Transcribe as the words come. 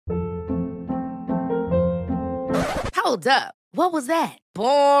Hold up. What was that?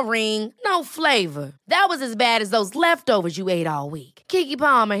 Boring. No flavor. That was as bad as those leftovers you ate all week. Keke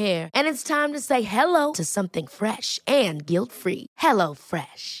Palmer here, and it's time to say hello to something fresh and guilt-free. Hello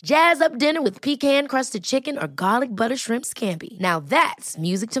Fresh. Jazz up dinner with pecan-crusted chicken or garlic butter shrimp scampi. Now that's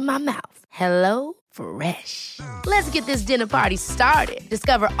music to my mouth. Hello Fresh. Let's get this dinner party started.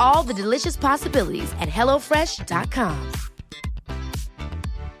 Discover all the delicious possibilities at hellofresh.com.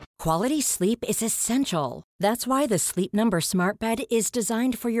 Quality sleep is essential. That's why the Sleep Number Smart Bed is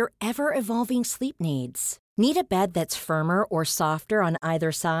designed for your ever-evolving sleep needs. Need a bed that's firmer or softer on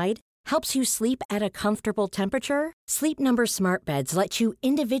either side? Helps you sleep at a comfortable temperature? Sleep Number Smart Beds let you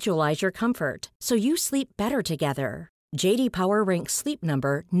individualize your comfort, so you sleep better together. J.D. Power ranks Sleep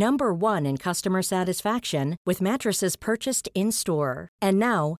Number number 1 in customer satisfaction with mattresses purchased in-store. And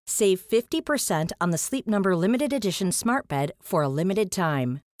now, save 50% on the Sleep Number Limited Edition Smart Bed for a limited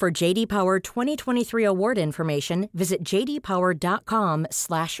time. For J.D. Power 2023 award information, visit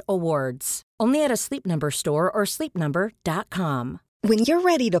jdpower.com/awards. Only at a Sleep Number store or sleepnumber.com. When you're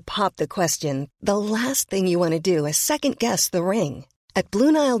ready to pop the question, the last thing you want to do is second-guess the ring. At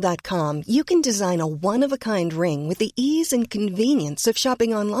BlueNile.com, you can design a one-of-a-kind ring with the ease and convenience of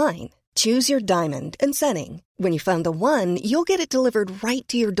shopping online. Choose your diamond and setting. When you find the one, you'll get it delivered right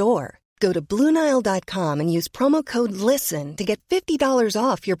to your door. Go to BlueNile.com and use promo code LISTEN to get $50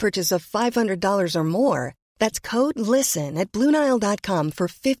 off your purchase of $500 or more. That's code LISTEN at BlueNile.com for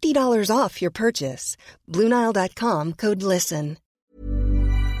 $50 off your purchase. BlueNile.com, code LISTEN.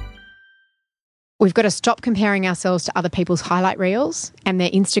 We've got to stop comparing ourselves to other people's highlight reels and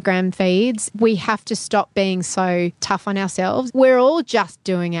their Instagram feeds. We have to stop being so tough on ourselves. We're all just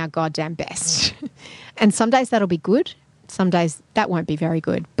doing our goddamn best. And some days that'll be good. Some days that won't be very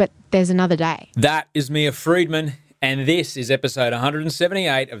good, but there's another day. That is Mia Friedman, and this is episode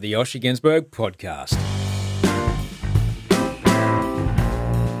 178 of the Osher Günsberg podcast.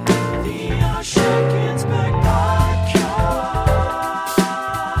 The Osher Günsberg podcast.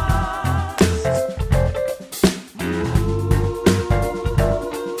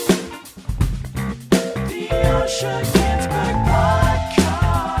 The Osher Günsberg podcast.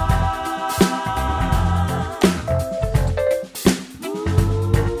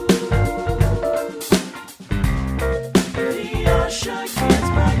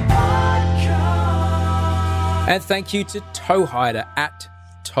 And thank you to Toe Hider at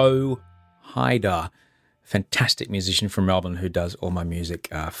Toe Hider, fantastic musician from Melbourne who does all my music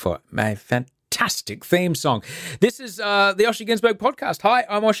for my fantastic theme song. This is the Osher Günsberg podcast. Hi,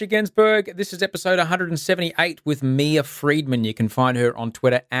 I'm Osher Günsberg. This is episode 178 with Mia Friedman. You can find her on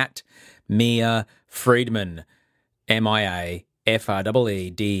Twitter at Mia Friedman,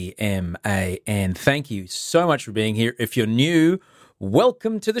 MIAFREEDMAN. Thank you so much for being here. If you're new,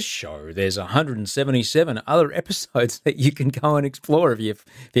 welcome to the show. There's 177 other episodes that you can go and explore. If you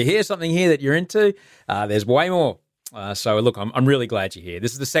hear something here that you're into, there's way more. So look, I'm really glad you're here.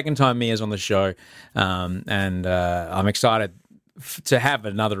 This is the second time Mia's on the show, and I'm excited to have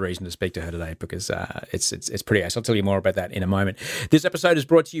another reason to speak to her today because it's pretty nice. I'll tell you more about that in a moment. This episode is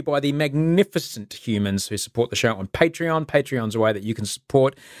brought to you by the magnificent humans who support the show on Patreon. Patreon's a way that you can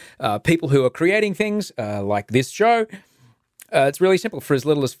support people who are creating things like this show. It's really simple. For as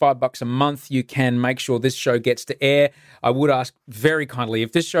little as $5 a month, you can make sure this show gets to air. I would ask very kindly,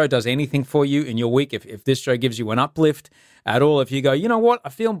 if this show does anything for you in your week, if this show gives you an uplift at all, if you go, you know what, I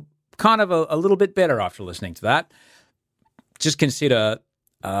feel kind of a little bit better after listening to that, just consider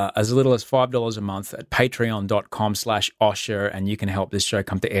as little as $5 a month at patreon.com/Osher, and you can help this show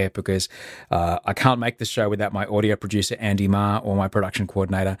come to air because I can't make this show without my audio producer, Andy Marr, or my production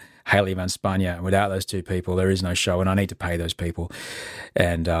coordinator, Haley Van Spanja. And without those two people, there is no show, and I need to pay those people.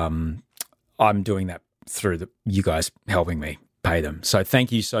 And I'm doing that through you guys helping me pay them. So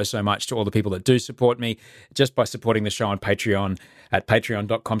thank you so much to all the people that do support me. Just by supporting the show on Patreon at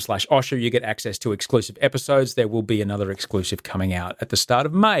patreon.com/Osher, you get access to exclusive episodes. There will be another exclusive coming out at the start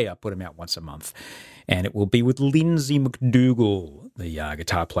of May. I put them out once a month. And it will be with Lindsay McDougall, the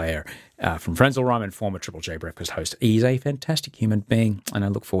guitar player from Frenzal Rhyme and former Triple J Breakfast host. He's a fantastic human being, and I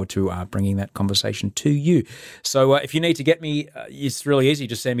look forward to bringing that conversation to you. So if you need to get me, it's really easy.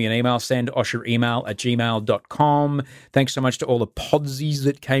 Just send me an email. Send osheremail@gmail.com. Thanks so much to all the podsies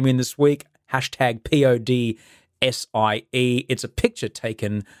that came in this week. Hashtag PODSIE. It's a picture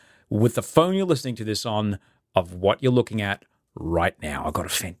taken with the phone you're listening to this on of what you're looking at right now. I got a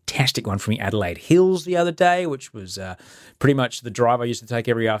fantastic one from the Adelaide Hills the other day, which was pretty much the drive I used to take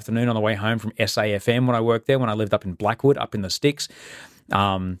every afternoon on the way home from SAFM when I worked there, when I lived up in Blackwood, up in the sticks.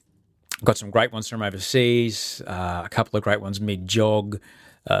 Got some great ones from overseas, a couple of great ones mid-jog.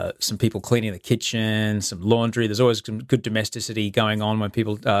 some people cleaning the kitchen, some laundry. There's always some good domesticity going on when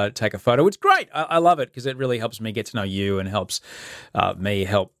people take a photo. It's great. I love it because it really helps me get to know you and helps me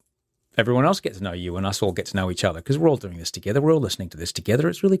help everyone else get to know you and us all get to know each other because we're all doing this together. We're all listening to this together.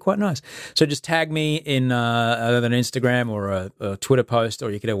 It's really quite nice. So just tag me in either an Instagram or a Twitter post,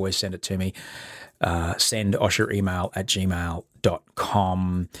 or you could always send it to me. Send Osher email at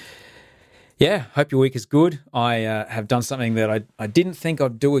gmail.com. Yeah, hope your week is good. I have done something that I didn't think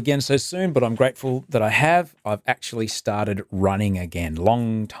I'd do again so soon, but I'm grateful that I have. I've actually started running again.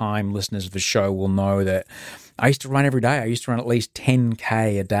 Long-time listeners of the show will know that I used to run every day. I used to run at least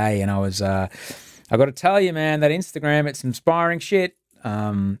 10K a day, and I was, I got to tell you, man, that Instagram, it's inspiring shit.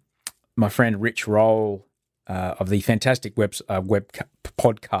 My friend Rich Roll of the fantastic web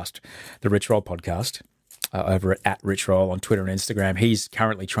podcast, the Rich Roll podcast, over at Rich Roll on Twitter and Instagram. He's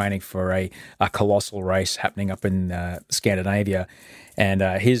currently training for a colossal race happening up in Scandinavia. And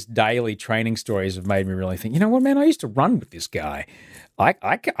his daily training stories have made me really think, you know what, man, I used to run with this guy.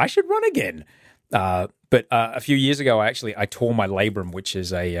 I should run again. But a few years ago, I tore my labrum, which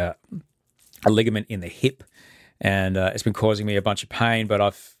is a ligament in the hip. And it's been causing me a bunch of pain, but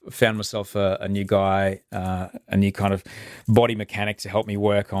I've found myself a new guy, a new kind of body mechanic to help me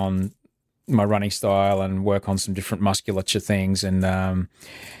work on my running style and work on some different musculature things. And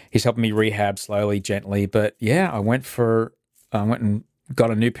he's helping me rehab slowly, gently. But yeah, I went and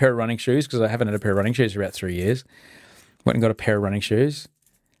got a new pair of running shoes because I haven't had a pair of running shoes for about 3 years. Went and got a pair of running shoes,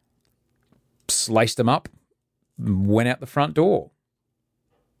 laced them up, went out the front door,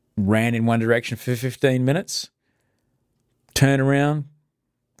 ran in one direction for 15 minutes, turned around,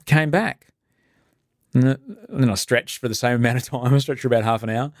 came back. And then I stretched for the same amount of time. I stretched for about half an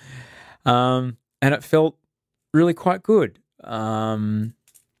hour. And it felt really quite good. I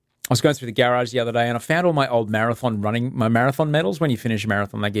was going through the garage the other day and I found all my old marathon medals. When you finish a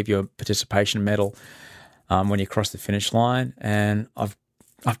marathon, they give you a participation medal when you cross the finish line. And I've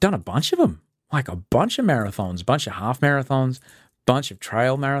done a bunch of them, like a bunch of marathons, a bunch of half marathons, bunch of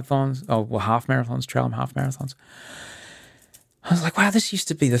trail marathons. Oh, well, half marathons, trail and half marathons. I was like, wow, this used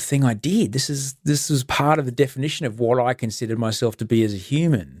to be the thing I did. This was part of the definition of what I considered myself to be as a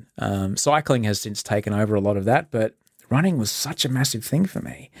human. Cycling has since taken over a lot of that, but running was such a massive thing for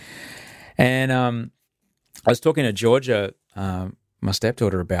me. And I was talking to Georgia, my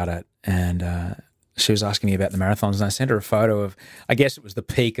stepdaughter, about it, and she was asking me about the marathons, and I sent her a photo of, I guess it was the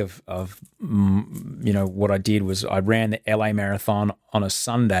peak of what I did was I ran the LA Marathon on a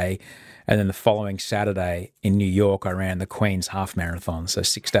Sunday. And then the following Saturday in New York, I ran the Queen's Half Marathon. So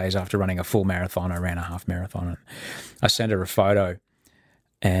 6 days after running a full marathon, I ran a half marathon. And I sent her a photo,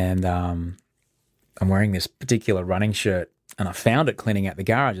 and I'm wearing this particular running shirt, and I found it cleaning out the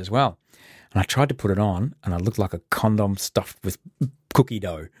garage as well. And I tried to put it on, and I looked like a condom stuffed with cookie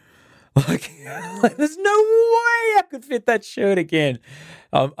dough. Like there's no way I could fit that shirt again.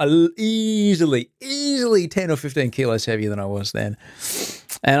 Easily 10 or 15 kilos heavier than I was then.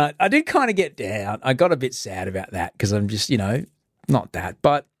 And I did kind of get down. I got a bit sad about that because I'm just, not that.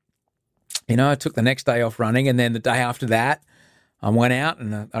 But, I took the next day off running, and then the day after that, I went out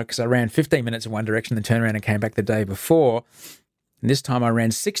and because I ran 15 minutes in one direction, then turned around and came back the day before. And this time I ran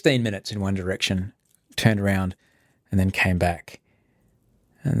 16 minutes in one direction, turned around, and then came back.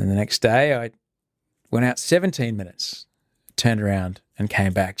 And then the next day I went out 17 minutes, turned around and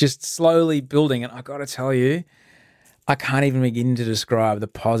came back, just slowly building. And I got to tell you, I can't even begin to describe the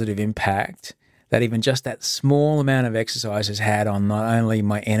positive impact that even just that small amount of exercise has had on not only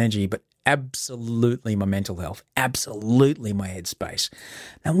my energy, but absolutely my mental health, absolutely my headspace.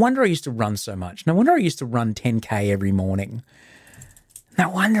 No wonder I used to run so much. No wonder I used to run 10K every morning. No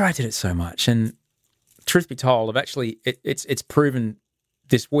wonder I did it so much. And truth be told, I've actually, it's proven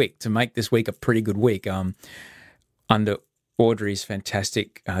this week to make this week a pretty good week. Under Audrey's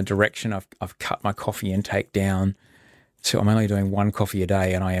fantastic direction, I've cut my coffee intake down. So I'm only doing 1 coffee a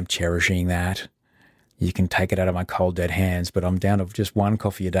day, and I am cherishing that. You can take it out of my cold, dead hands, but I'm down to just 1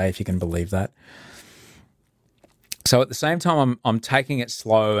 coffee a day, if you can believe that. So at the same time, I'm taking it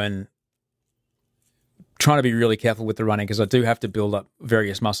slow and trying to be really careful with the running because I do have to build up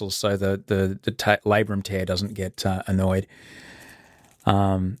various muscles so the labrum tear doesn't get annoyed.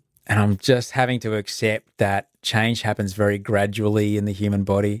 And I'm just having to accept that change happens very gradually in the human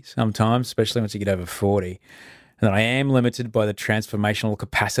body sometimes, especially once you get over 40. And that I am limited by the transformational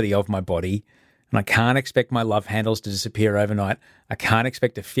capacity of my body. And I can't expect my love handles to disappear overnight. I can't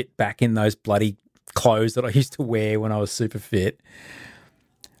expect to fit back in those bloody clothes that I used to wear when I was super fit.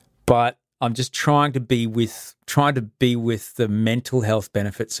 But I'm just trying to be with the mental health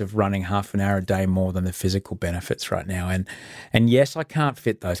benefits of running half an hour a day more than the physical benefits right now. And yes, I can't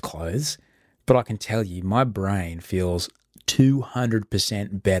fit those clothes, but I can tell you my brain feels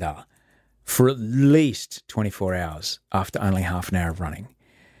 200% better for at least 24 hours after only half an hour of running.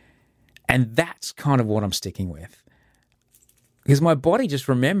 And that's kind of what I'm sticking with. Because my body just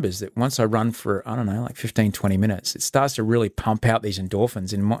remembers that once I run for, I don't know, like 15, 20 minutes, it starts to really pump out these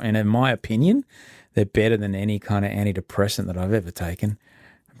endorphins. And in my opinion, they're better than any kind of antidepressant that I've ever taken,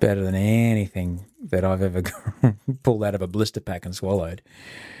 better than anything that I've ever pulled out of a blister pack and swallowed.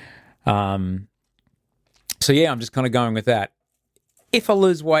 So, yeah, I'm just kind of going with that. If I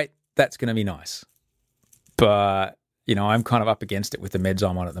lose weight, that's going to be nice. But, you know, I'm kind of up against it with the meds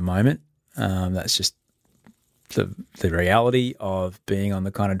I'm on at the moment. That's just the reality of being on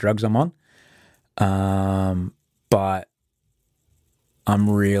the kind of drugs I'm on. But I'm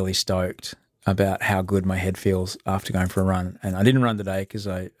really stoked about how good my head feels after going for a run. And I didn't run today because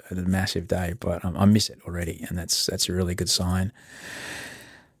I had a massive day, but I miss it already, and that's a really good sign.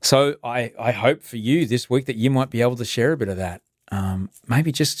 So I hope for you this week that you might be able to share a bit of that.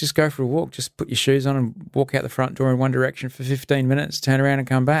 Maybe just go for a walk. Just put your shoes on and walk out the front door in one direction for 15 minutes, turn around and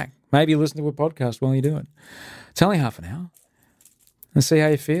come back. Maybe listen to a podcast while you do it. It's only half an hour, and see how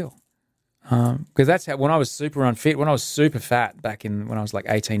you feel. Because that's how, when I was super unfit, when I was super fat back when I was like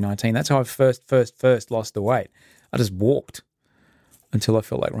 18, 19, that's how I first lost the weight. I just walked until I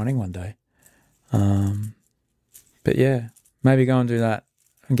felt like running one day. But yeah, maybe go and do that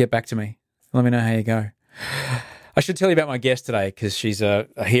and get back to me. Let me know how you go. I should tell you about my guest today because she's a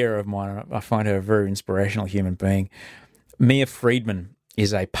hero of mine. I find her a very inspirational human being. Mia Freedman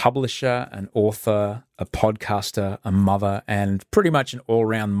is a publisher, an author, a podcaster, a mother, and pretty much an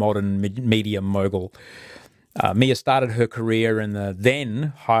all-round modern media mogul. Mia started her career in the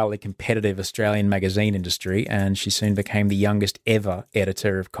then highly competitive Australian magazine industry, and she soon became the youngest ever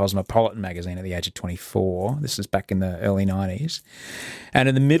editor of Cosmopolitan magazine at the age of 24. This is back in the early 90s. And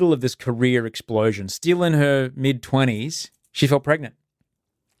in the middle of this career explosion, still in her mid-20s, she fell pregnant.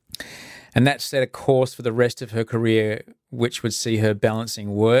 And that set a course for the rest of her career, which would see her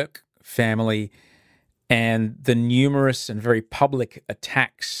balancing work, family, and the numerous and very public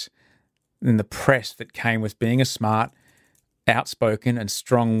attacks in the press that came with being a smart, outspoken, and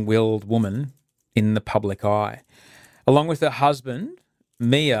strong-willed woman in the public eye. Along with her husband,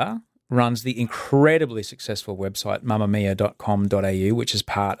 Mia runs the incredibly successful website mamamia.com.au, which is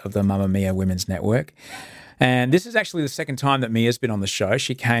part of the Mamamia Women's Network. And this is actually the second time that Mia's been on the show.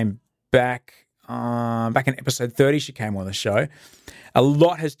 She came back in episode 30, she came on the show. A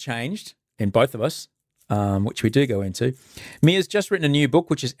lot has changed in both of us, which we do go into. Mia's just written a new book,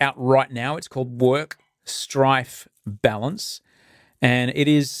 which is out right now. It's called Work, Strife, Balance. And it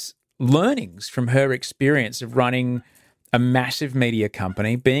is learnings from her experience of running a massive media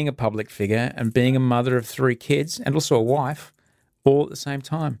company, being a public figure, and being a mother of 3 kids, and also a wife, all at the same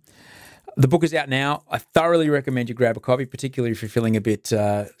time. The book is out now. I thoroughly recommend you grab a copy, particularly if you're feeling a bit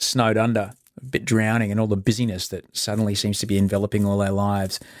snowed under, a bit drowning in all the busyness that suddenly seems to be enveloping all our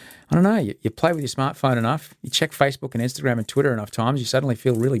lives. I don't know, you play with your smartphone enough, you check Facebook and Instagram and Twitter enough times, you suddenly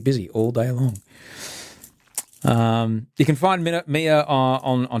feel really busy all day long. You can find Mia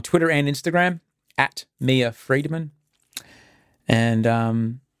on Twitter and Instagram, at Mia Freedman.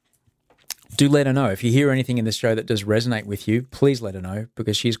 And do let her know. If you hear anything in the show that does resonate with you, please let her know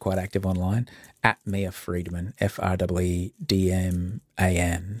because she's quite active online, at Mia Freedman, Freedman.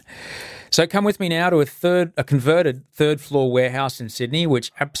 So come with me now to a converted third-floor warehouse in Sydney,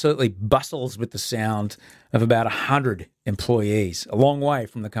 which absolutely bustles with the sound of about 100 employees, a long way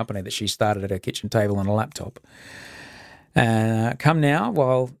from the company that she started at her kitchen table on a laptop. Come now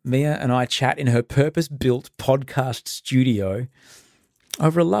while Mia and I chat in her purpose-built podcast studio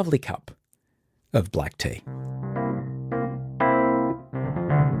over a lovely cup of black tea.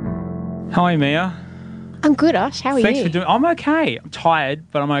 How are you, Mia? I'm good, Ash. How are you? Thanks for doing. I'm okay. I'm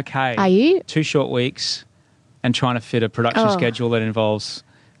tired, but I'm okay. Are you? 2 short weeks and trying to fit a production schedule that involves,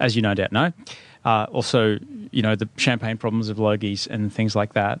 as you no doubt know, also, you know, the champagne problems of Logies and things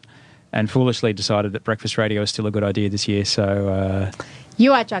like that. And foolishly decided that breakfast radio is still a good idea this year. So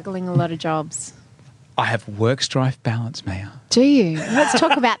you are juggling a lot of jobs. I have work-strife balance, Mia. Do you? Let's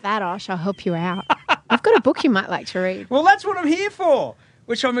talk about that, Ash. I'll help you out. I've got a book you might like to read. Well, that's what I'm here for,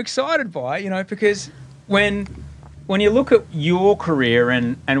 which I'm excited by, you know, because when you look at your career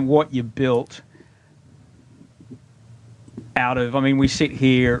and what you built out of, I mean, we sit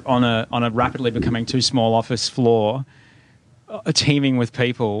here on a rapidly becoming too small office floor teaming with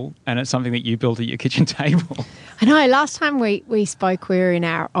people, and it's something that you built at your kitchen table. I know. Last time we spoke, we were in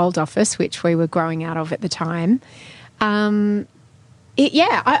our old office, which we were growing out of at the time. I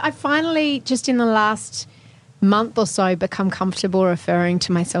finally, just in the last month or so, become comfortable referring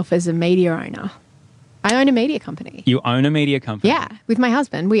to myself as a media owner. I own a media company. You own a media company? Yeah, with my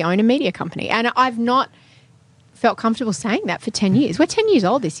husband, we own a media company. And I've not felt comfortable saying that for 10 years. We're 10 years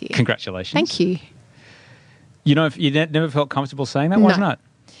old this year. Congratulations. Thank you. You know, if you never felt comfortable saying that, why not?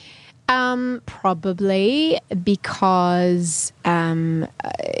 Probably because of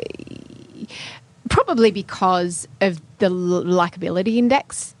the likability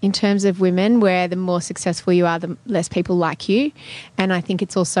index in terms of women, where the more successful you are, the less people like you. And I think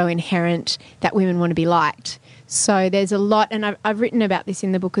it's also inherent that women want to be liked. So there's a lot, and I've written about this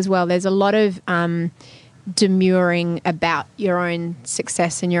in the book as well, there's a lot of demurring about your own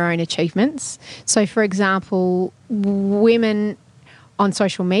success and your own achievements. So, for example, women on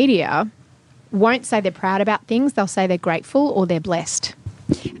social media won't say they're proud about things. They'll say they're grateful or they're blessed.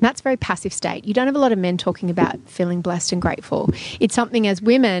 And that's a very passive state. You don't have a lot of men talking about feeling blessed and grateful. It's something as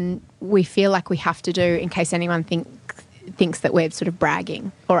women we feel like we have to do in case anyone thinks that we're sort of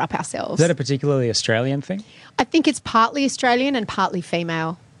bragging or up ourselves. Is that a particularly Australian thing? I think it's partly Australian and partly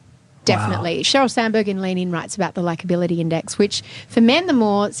female. Definitely. Wow. Sheryl Sandberg in Lean In writes about the likability index, which for men, the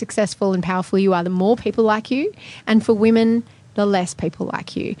more successful and powerful you are, the more people like you. And for women, the less people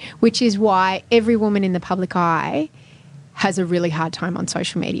like you, which is why every woman in the public eye has a really hard time on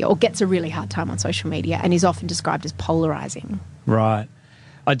social media, or gets a really hard time on social media, and is often described as polarising. Right.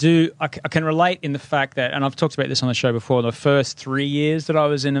 I can relate in the fact that, and I've talked about this on the show before, the first 3 years that I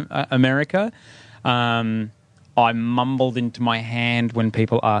was in America, I mumbled into my hand when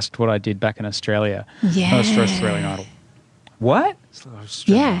people asked what I did back in Australia. Yeah. Australian Idol. What?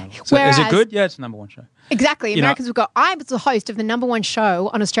 Yeah. So is it good? Yeah, it's the number one show. Exactly. Americans would go, I was the host of the number one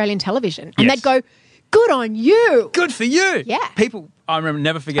show on Australian television. And Yes. they'd go, good on you. Good for you. Yeah. People, I remember,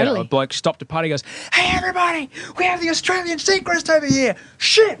 never forget Totally. it. A bloke stopped a party, goes, hey, everybody, we have the Australian Secrets over here.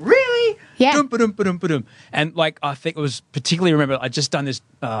 Shit, really? Yeah. Dum-ba-dum-ba-dum-ba-dum. And like, I think it was particularly, remember, I'd just done this,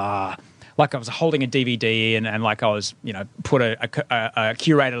 like I was holding a DVD and like I was, put a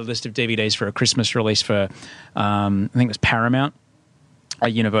curated list of DVDs for a Christmas release for, I think it was Paramount,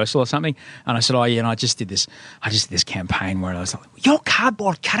 Universal or something. And I said, I just did this campaign where I was like, your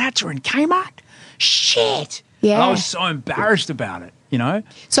cardboard cutouts are in Kmart? Shit. Yeah. And I was so embarrassed about it,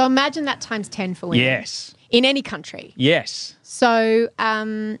 So imagine that times 10 for women. Yes. In any country. Yes. So,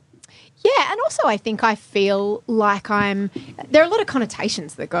 and also I think I feel like there are a lot of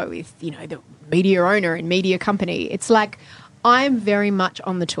connotations that go with, the media owner and media company. It's like I'm very much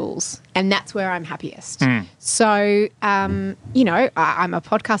on the tools, and that's where I'm happiest. So, I'm a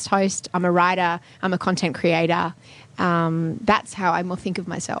podcast host, I'm a writer, I'm a content creator. That's how I more think of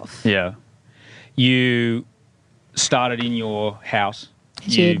myself. Yeah. You started in your house.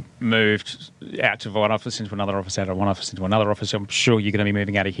 did. You moved out of one office into another office, out of one office into another office. I'm sure you're going to be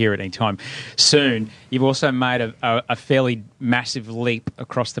moving out of here at any time soon. You've also made a fairly massive leap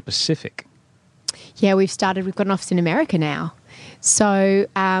across the Pacific. Yeah, we've got an office in America now. So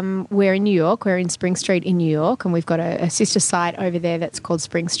we're in New York. We're in Spring Street in New York, and we've got a sister site over there that's called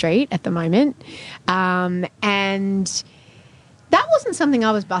Spring Street at the moment. And that wasn't something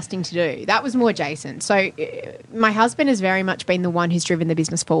I was busting to do. That was more Jason. So my husband has very much been the one who's driven the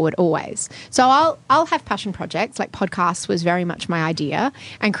business forward always. So I'll have passion projects, like podcasts was very much my idea,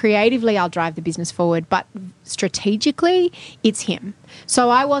 and creatively I'll drive the business forward, but strategically it's him. So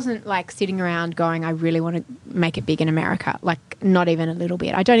I wasn't like sitting around going, I really want to make it big in America, like not even a little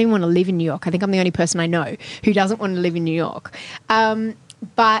bit. I don't even want to live in New York. I think I'm the only person I know who doesn't want to live in New York.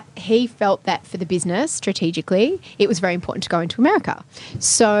 But he felt that for the business, strategically, it was very important to go into America.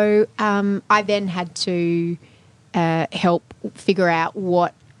 So I then had to help figure out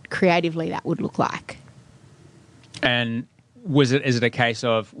what creatively that would look like. And is it a case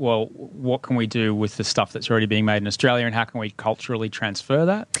of, well, what can we do with the stuff that's already being made in Australia, and how can we culturally transfer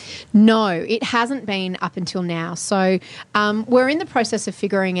that? No, it hasn't been up until now. So we're in the process of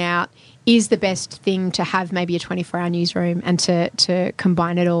figuring out, is the best thing to have maybe a 24-hour newsroom and to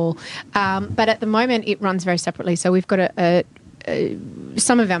combine it all. But at the moment, it runs very separately. So we've got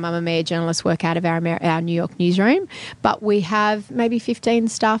some of our Mamamia journalists work out of our New York newsroom, but we have maybe 15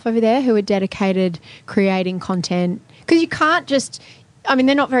 staff over there who are dedicated creating content. Because you can't just... I mean,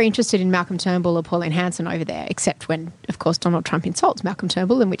 they're not very interested in Malcolm Turnbull or Pauline Hanson over there, except when, of course, Donald Trump insults Malcolm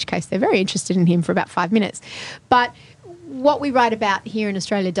Turnbull, in which case they're very interested in him for about 5 minutes. But what we write about here in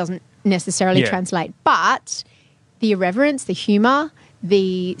Australia doesn't necessarily translate. But the irreverence, the humour,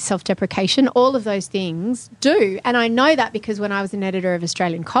 the self-deprecation, all of those things do. And I know that because when I was an editor of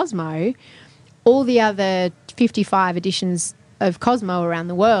Australian Cosmo, all the other 55 editions of Cosmo around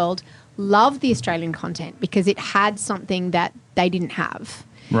the world loved the Australian content because it had something that they didn't have.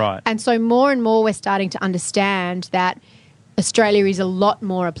 Right. And so more and more we're starting to understand that Australia is a lot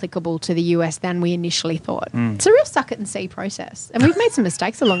more applicable to the US than we initially thought. It's a real suck it and see process. And we've made some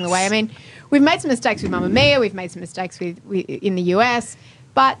mistakes along the way. I mean, we've made some mistakes with Mamma Mia, we've made some mistakes with in the US,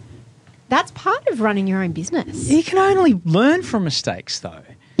 but that's part of running your own business. You can only learn from mistakes, though.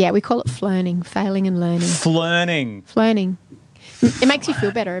 Yeah, we call it flirning, failing and learning. Flirning. It makes you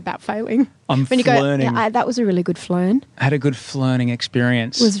feel better about failing. I'm when you flirning. go, yeah, that was a really good flirn. I had a good flirning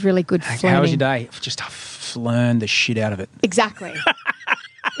experience. It was really good flirning. How was your day? Just flirn the shit out of it. Exactly.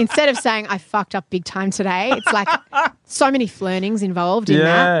 Instead of saying I fucked up big time today, it's like so many flirnings involved in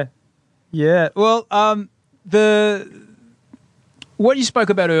that. Yeah. Well, what you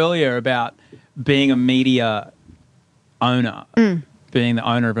spoke about earlier about being a media owner, being the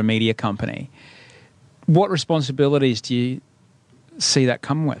owner of a media company, what responsibilities do you see that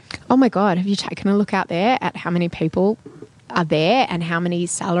come with? Oh my God, have you taken a look out there at how many people are there and how many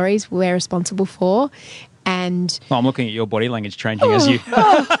salaries we're responsible for? And I'm looking at your body language changing as you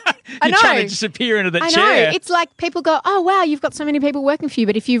you're trying to disappear into the chair. I know. It's like people go, oh, wow, you've got so many people working for you.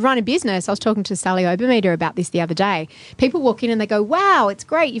 But if you run a business, I was talking to Sally Obermeter about this the other day. People walk in and they go, wow, it's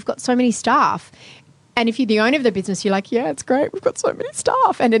great. You've got so many staff. And if you're the owner of the business, you're like, yeah, it's great. We've got so many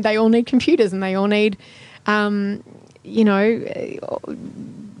staff. And then they all need computers and they all need, annual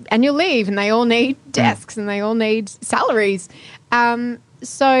leave and they all need desks and they all need salaries. I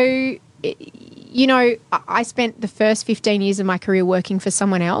spent the first 15 years of my career working for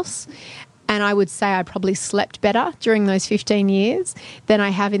someone else, and I would say I probably slept better during those 15 years than I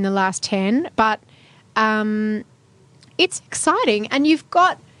have in the last 10. But it's exciting, and you've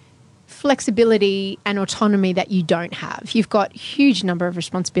got flexibility and autonomy that you don't have. You've got a huge number of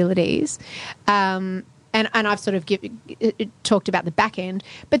responsibilities. And I've sort of talked about the back end,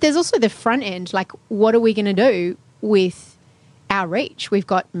 but there's also the front end. Like, what are we going to do with our reach? We've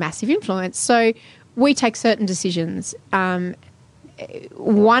got massive influence. So we take certain decisions.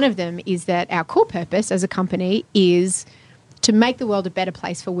 One of them is that our core purpose as a company is to make the world a better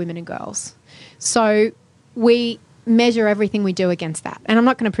place for women and girls. So we measure everything we do against that. And I'm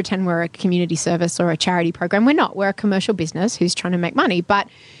not going to pretend we're a community service or a charity program. We're not. We're a commercial business who's trying to make money. But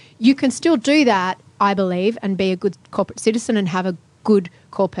you can still do that, I believe, and be a good corporate citizen and have a good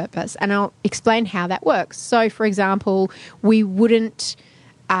core purpose. And I'll explain how that works. So, for example, we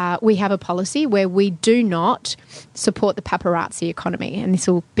have a policy where we do not support the paparazzi economy. And this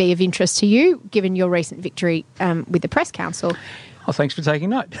will be of interest to you, given your recent victory with the Press Council. Oh, thanks for taking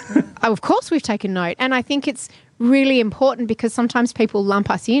note. Of course we've taken note. And I think it's really important because sometimes people lump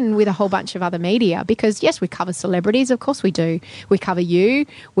us in with a whole bunch of other media because, yes, we cover celebrities. Of course we do. We cover you.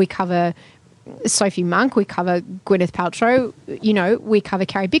 We cover Sophie Monk. We cover Gwyneth Paltrow. We cover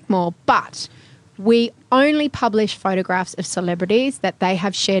Carrie Bickmore. But we only publish photographs of celebrities that they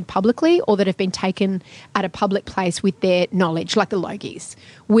have shared publicly or that have been taken at a public place with their knowledge, like the Logies.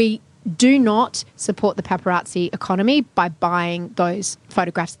 We do not support the paparazzi economy by buying those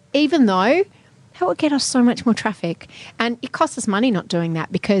photographs, even though that would get us so much more traffic. And it costs us money not doing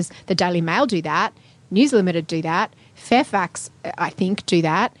that because the Daily Mail do that, News Limited do that, Fairfax, I think, do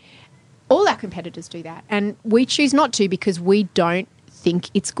that. All our competitors do that. And we choose not to because we don't think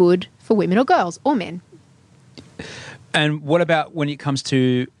it's good for women or girls or men. And what about when it comes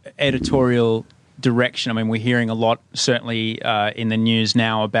to editorial direction? I mean, we're hearing a lot, certainly in the news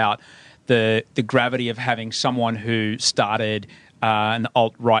now, about the gravity of having someone who started an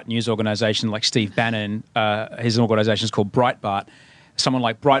alt-right news organisation like Steve Bannon. His organisation is called Breitbart. Someone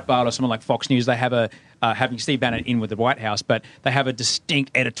like Breitbart or someone like Fox News, they have having Steve Bannon in with the White House, but they have a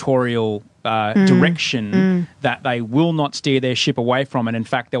distinct editorial direction that they will not steer their ship away from. And in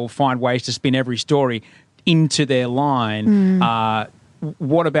fact, they will find ways to spin every story into their line.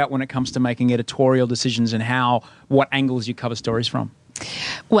 What about when it comes to making editorial decisions and what angles you cover stories from?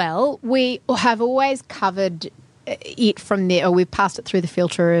 Well, we have always covered it from there, or we've passed it through the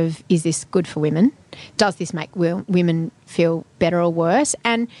filter of, is this good for women? Does this make women feel better or worse?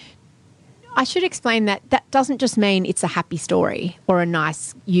 And I should explain that doesn't just mean it's a happy story or a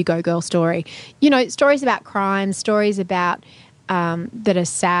nice you go girl story. Stories about crime, stories about that are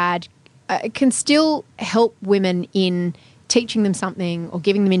sad can still help women in teaching them something or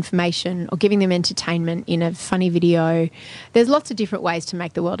giving them information or giving them entertainment in a funny video. There's lots of different ways to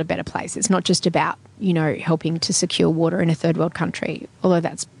make the world a better place. It's not just about, helping to secure water in a third world country, although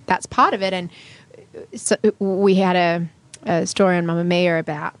that's part of it. And so we had a story on Mamamia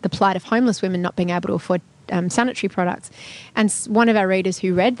about the plight of homeless women not being able to afford sanitary products. And one of our readers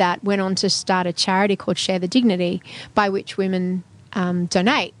who read that went on to start a charity called Share the Dignity, by which women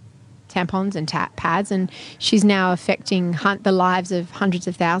donate tampons and pads, and she's now affecting the lives of hundreds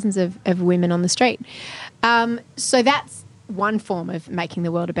of thousands of women on the street. So that's one form of making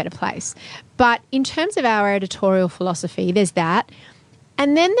the world a better place. But in terms of our editorial philosophy, there's that.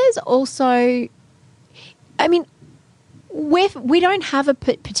 And then there's also, I mean, we don't have a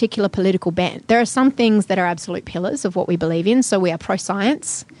particular political bent. There are some things that are absolute pillars of what we believe in. So we are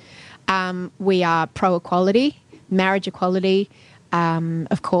pro-science, we are pro-equality, marriage equality,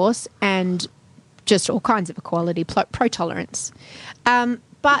 of course, and just all kinds of equality, pro-tolerance.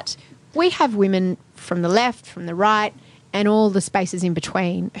 But we have women from the left, from the right, and all the spaces in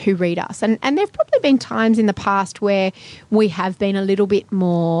between who read us. And there have probably been times in the past where we have been a little bit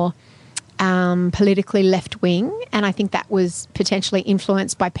more politically left-wing, and I think that was potentially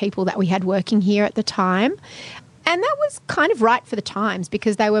influenced by people that we had working here at the time. And that was kind of right for the times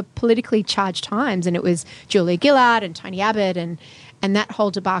because they were politically charged times, and it was Julia Gillard and Tony Abbott and that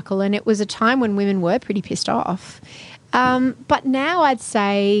whole debacle, and it was a time when women were pretty pissed off. But now I'd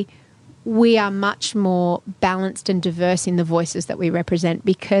say we are much more balanced and diverse in the voices that we represent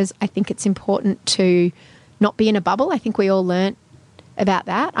because I think it's important to not be in a bubble. I think we all learnt about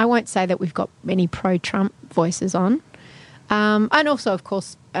that. I won't say that we've got many pro-Trump voices on. And also, of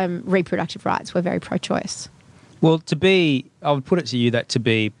course, reproductive rights. We're very pro-choice. Well, I would put it to you that to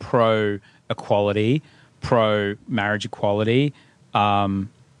be pro-equality, pro-marriage equality, those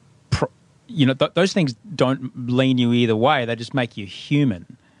things don't lean you either way. They just make you human.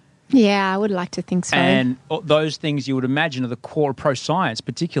 Yeah, I would like to think so. And those things you would imagine are the core of pro-science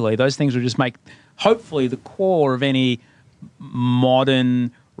particularly. Those things would just make, hopefully, the core of any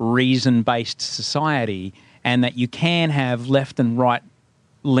modern reason-based society, and that you can have left and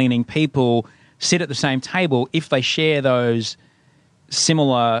right-leaning people sit at the same table if they share those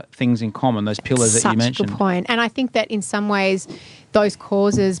similar things in common, those pillars that you mentioned. Such a good point. And I think that in some ways those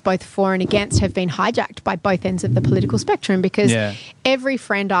causes, both for and against, have been hijacked by both ends of the political spectrum because every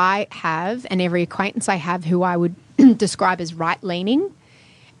friend I have and every acquaintance I have who I would describe as right-leaning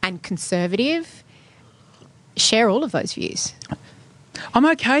and conservative share all of those views. I'm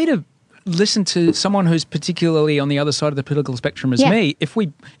okay to listen to someone who's particularly on the other side of the political spectrum as me. If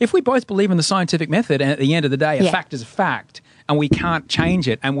we both believe in the scientific method, and at the end of the day, a fact is a fact, and we can't change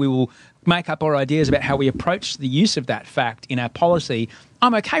it, and we will make up our ideas about how we approach the use of that fact in our policy,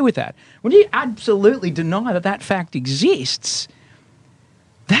 I'm okay with that. When you absolutely deny that fact exists,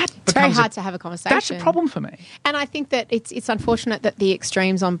 it's very hard to have a conversation. That's a problem for me. And I think that it's unfortunate that the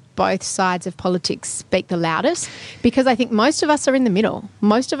extremes on both sides of politics speak the loudest because I think most of us are in the middle.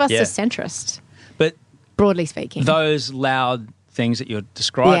 Most of us are centrist, but broadly speaking. Those loud things that you're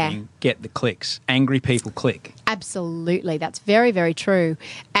describing get the clicks. Angry people click. Absolutely. That's very, very true.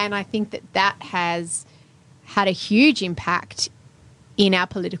 And I think that has had a huge impact in our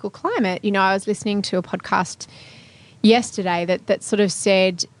political climate. You know, I was listening to a podcast yesterday that sort of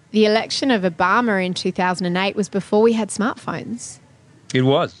said the election of Obama in 2008 was before we had smartphones. It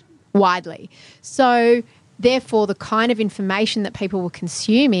was. Widely. So therefore, the kind of information that people were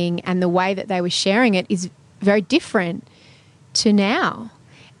consuming and the way that they were sharing it is very different to now.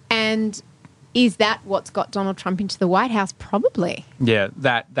 And is that what's got Donald Trump into the White House? Probably. Yeah,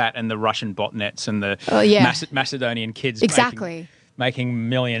 that and the Russian botnets and the Macedonian kids making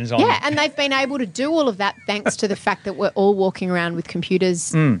millions on it. Yeah, and they've been able to do all of that thanks to the fact that we're all walking around with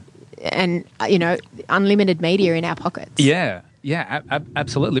computers and, unlimited media in our pockets. Yeah. Yeah,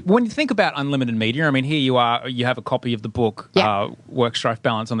 absolutely. When you think about unlimited media, I mean, here you are, you have a copy of the book, Work-Strife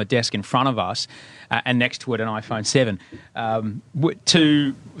Balance, on the desk in front of us, and next to it an iPhone 7.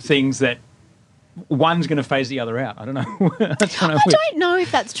 Two things that one's going to phase the other out. I don't know. I don't know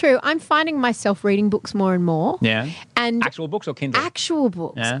if that's true. I'm finding myself reading books more and more. Yeah. And actual books or Kindle? Actual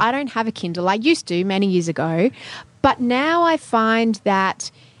books. Yeah. I don't have a Kindle. I used to many years ago. But now I find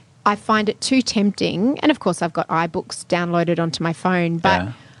it too tempting. And, of course, I've got iBooks downloaded onto my phone. But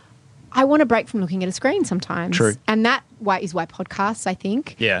I want to break from looking at a screen sometimes. True. And that is why podcasts, I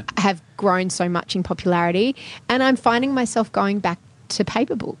think, have grown so much in popularity. And I'm finding myself going back to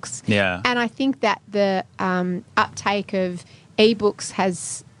paper books. Yeah. And I think that the uptake of ebooks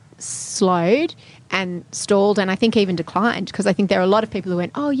has slowed and stalled and I think even declined because I think there are a lot of people who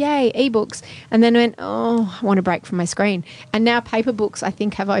went, oh, yay, ebooks, and then went, oh, I want to break from my screen. And now paper books, I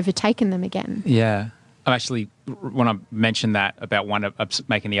think, have overtaken them again. Yeah. I'm actually, when I mentioned that about one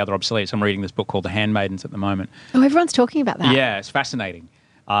making the other obsolete, I'm reading this book called The Handmaidens at the moment. Oh, everyone's talking about that. Yeah, it's fascinating.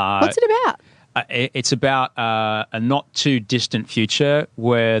 What's it about? It's about a not too distant future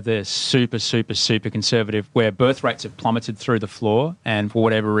where the super, super, super conservative, where birth rates have plummeted through the floor, and for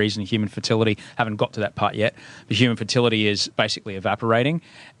whatever reason, human fertility, haven't got to that part yet, but human fertility is basically evaporating.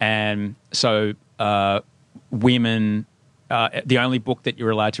 And so women... the only book that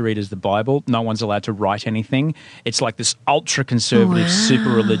you're allowed to read is the Bible. No one's allowed to write anything. It's like this ultra-conservative, super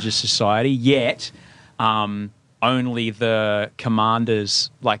religious society, yet only the commanders,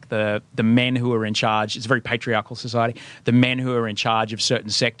 like the men who are in charge, it's a very patriarchal society, the men who are in charge of certain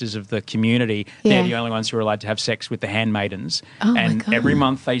sectors of the community, they're the only ones who are allowed to have sex with the handmaidens. And every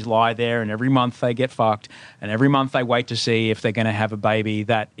month they lie there, and every month they get fucked, and every month they wait to see if they're going to have a baby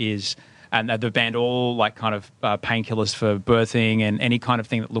that is... And they've banned all like kind of painkillers for birthing and any kind of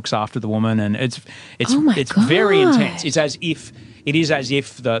thing that looks after the woman, and it's very intense. It is as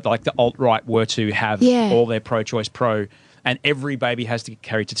if the alt-right were to have all their pro-choice and every baby has to get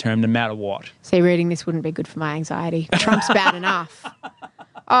carried to term no matter what. See, reading this wouldn't be good for my anxiety. Trump's bad enough.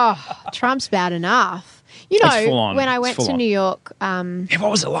 Trump's bad enough. You know, when I went to New York... what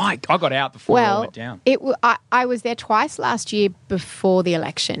was it like? I got out before it all went down. I was there twice last year before the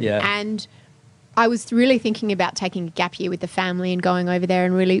election. Yeah. And I was really thinking about taking a gap year with the family and going over there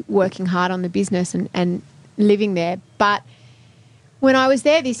and really working hard on the business and living there. But when I was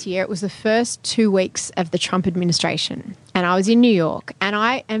there this year, it was the first 2 weeks of the Trump administration. And I was in New York. And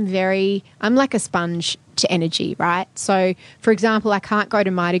I'm like a sponge to energy, right? So, for example, I can't go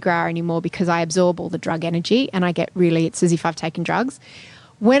to Mardi Gras anymore because I absorb all the drug energy and it's as if I've taken drugs.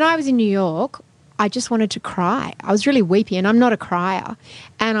 When I was in New York, I just wanted to cry. I was really weepy, and I'm not a crier.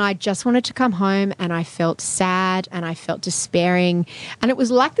 And I just wanted to come home, and I felt sad and I felt despairing. And it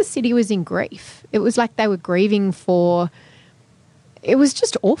was like the city was in grief. It was like they were grieving for... It was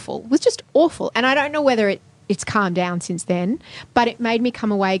just awful. It was just awful. And I don't know whether it's calmed down since then, but it made me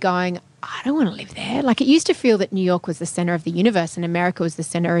come away going, I don't want to live there. Like, it used to feel that New York was the center of the universe and America was the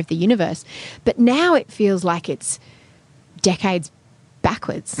center of the universe. But now it feels like it's decades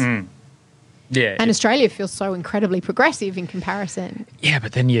backwards. Yeah. And Australia feels so incredibly progressive in comparison. Yeah,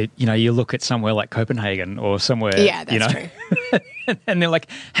 but then you look at somewhere like Copenhagen or somewhere. Yeah, that's true. And they're like,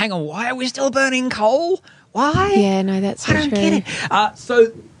 hang on, why are we still burning coal? Why? Yeah, no, that's so I don't true. get it.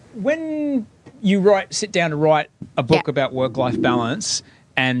 So when you sit down to write a book about work-life balance,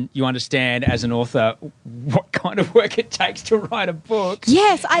 and you understand as an author what kind of work it takes to write a book.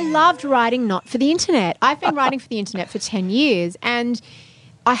 Yes, I loved writing not for the internet. I've been writing for the internet for 10 years, and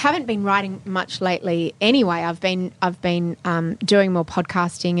I haven't been writing much lately anyway. I've been doing more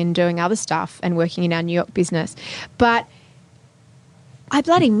podcasting and doing other stuff and working in our New York business. But I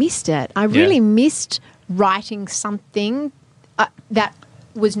bloody missed it. I really missed writing something that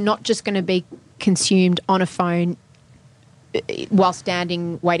was not just going to be consumed on a phone while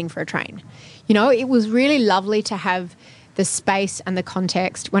standing waiting for a train. You know, it was really lovely to have the space and the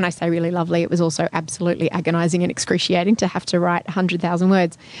context. When I say really lovely, it was also absolutely agonising and excruciating to have to write 100,000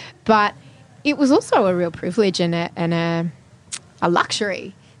 words. But it was also a real privilege and a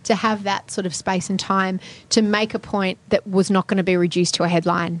luxury to have that sort of space and time to make a point that was not going to be reduced to a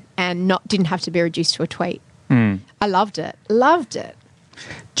headline and didn't have to be reduced to a tweet. I loved it. Loved it.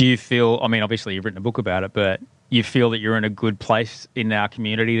 Do you feel, I mean, obviously you've written a book about it, but you feel that you're in a good place in our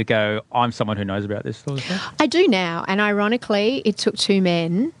community to go, I'm someone who knows about this sort of stuff? I do now. And ironically, it took 2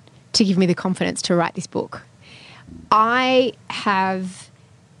 men to give me the confidence to write this book. I have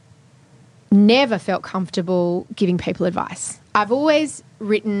never felt comfortable giving people advice. I've always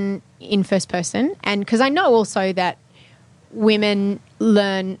written in first person, and because I know also that women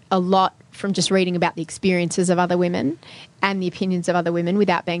learn a lot from just reading about the experiences of other women and the opinions of other women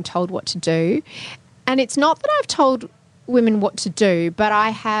without being told what to do. And it's not that I've told women what to do, but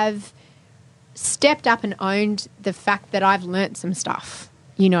I have stepped up and owned the fact that I've learnt some stuff,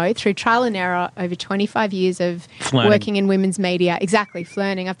 you know, through trial and error over 25 years of working in women's media. Exactly,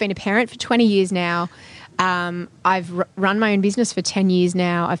 flirting. I've been a parent for 20 years now. I've run my own business for 10 years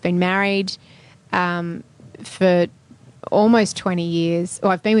now. I've been married for almost 20 years.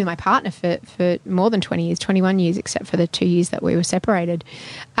 Or I've been with my partner for more than 20 years, 21 years, except for the 2 years that we were separated.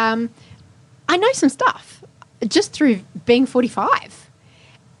 I know some stuff just through being 45.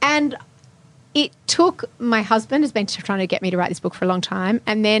 And it took, my husband has been trying to get me to write this book for a long time.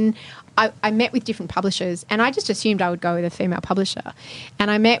 And then I met with different publishers, and I just assumed I would go with a female publisher. And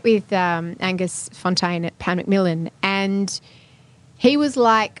I met with Angus Fontaine at Pan Macmillan, and he was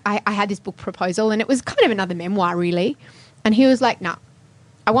like, I had this book proposal, and it was kind of another memoir really. And he was like, no,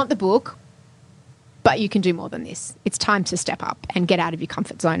 I want the book, but you can do more than this. It's time to step up and get out of your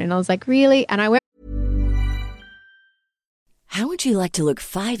comfort zone. And I was like, really? And I went. How would would you like to look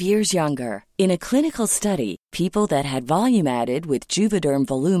 5 years younger? In a clinical study, people that had volume added with Juvederm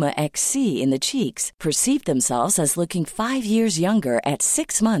Voluma XC in the cheeks perceived themselves as looking 5 years younger at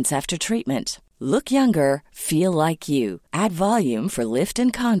 6 months after treatment. Look younger, feel like you. Add volume for lift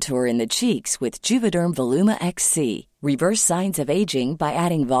and contour in the cheeks with Juvederm Voluma XC. Reverse signs of aging by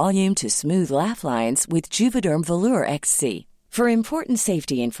adding volume to smooth laugh lines with Juvederm Volure XC. For important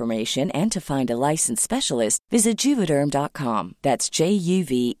safety information and to find a licensed specialist, visit Juvederm.com. That's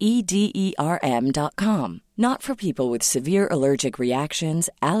JUVEDERM.com. Not for people with severe allergic reactions,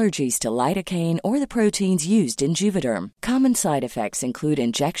 allergies to lidocaine, or the proteins used in Juvederm. Common side effects include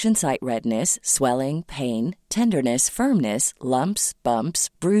injection site redness, swelling, pain, tenderness, firmness, lumps, bumps,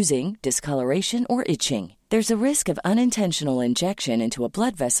 bruising, discoloration, or itching. There's a risk of unintentional injection into a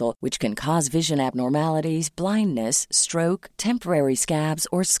blood vessel, which can cause vision abnormalities, blindness, stroke, temporary scabs,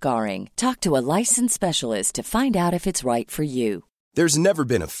 or scarring. Talk to a licensed specialist to find out if it's right for you. There's never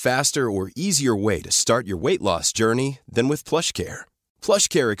been a faster or easier way to start your weight loss journey than with PlushCare.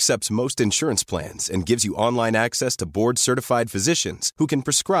 PlushCare accepts most insurance plans and gives you online access to board-certified physicians who can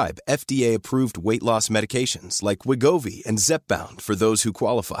prescribe FDA-approved weight loss medications like Wegovy and Zepbound for those who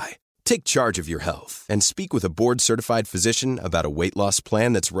qualify. Take charge of your health and speak with a board-certified physician about a weight loss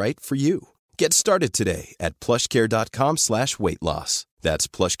plan that's right for you. Get started today at plushcare.com/weight loss. That's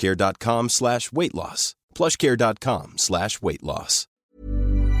plushcare.com/weight loss. plushcare.com/weight loss.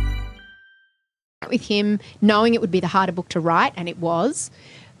 With him, knowing it would be the harder book to write, and it was,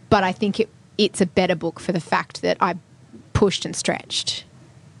 but I think it's a better book for the fact that I pushed and stretched.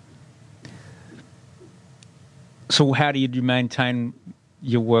 So how do you maintain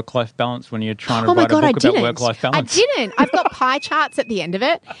your work-life balance when you're trying to write a book about work-life balance? I didn't. I've got pie charts at the end of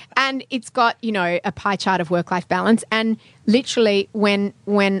it, and it's got, a pie chart of work-life balance. And literally when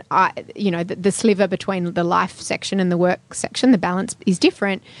I, the sliver between the life section and the work section, the balance is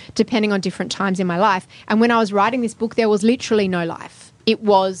different depending on different times in my life. And when I was writing this book, there was literally no life. It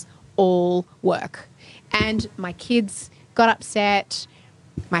was all work. And my kids got upset.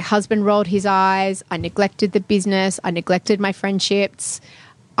 My husband rolled his eyes. I neglected the business. I neglected my friendships.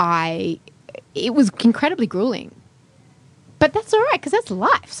 It was incredibly grueling. But that's all right, because that's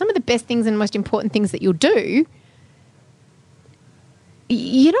life. Some of the best things and most important things that you'll do,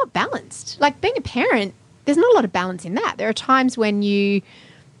 you're not balanced. Like being a parent, there's not a lot of balance in that. There are times when you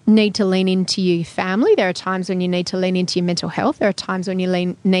need to lean into your family. There are times when you need to lean into your mental health. There are times when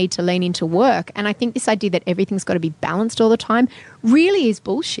you need to lean into work. And I think this idea that everything's got to be balanced all the time really is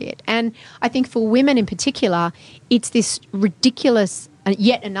bullshit. And I think for women in particular, it's this ridiculous,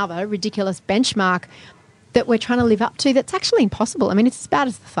 yet another ridiculous benchmark that we're trying to live up to that's actually impossible. I mean, it's as bad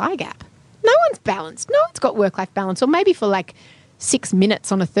as the thigh gap. No one's balanced. No one's got work-life balance. Or maybe for like 6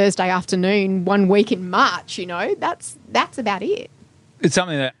 minutes on a Thursday afternoon, 1 week in March, that's about it. It's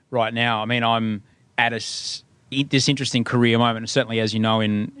something that right now, I mean, I'm at this interesting career moment, and certainly, as you know,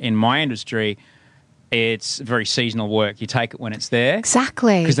 in my industry, it's very seasonal work. You take it when it's there.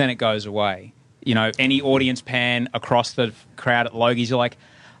 Exactly. Because then it goes away. Any audience pan across the crowd at Logie's, you're like,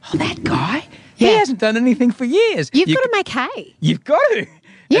 oh, that guy, he hasn't done anything for years. You've got to make hay. You've got to.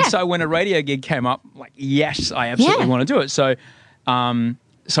 Yeah. And so when a radio gig came up, like, yes, I absolutely want to do it. So,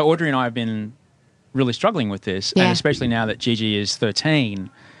 Audrey and I have been really struggling with this, and especially now that Gigi is 13.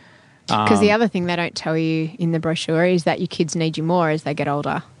 Because the other thing they don't tell you in the brochure is that your kids need you more as they get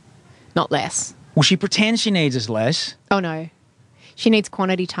older, not less. Well, she pretends she needs us less. Oh, no. She needs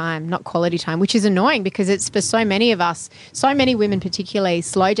quantity time, not quality time, which is annoying because it's for so many of us, so many women particularly,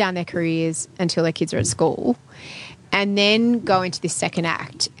 slow down their careers until their kids are at school and then go into this second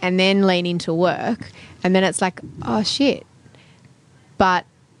act and then lean into work. And then it's like, oh, shit. But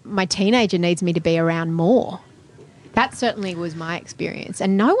my teenager needs me to be around more. That certainly was my experience.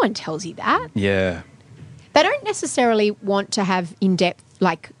 And no one tells you that. Yeah. They don't necessarily want to have in-depth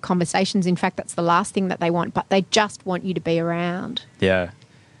conversations. In fact, that's the last thing that they want, but they just want you to be around. Yeah.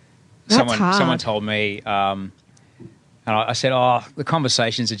 That's hard. Someone told me, and I said, the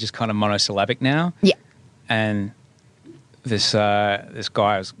conversations are just kind of monosyllabic now. Yeah. And this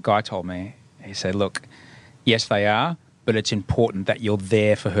guy told me, he said, look, yes, they are, but it's important that you're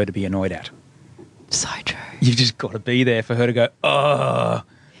there for her to be annoyed at. So true. You've just got to be there for her to go, oh.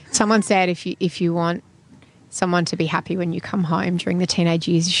 Someone said if you want someone to be happy when you come home during the teenage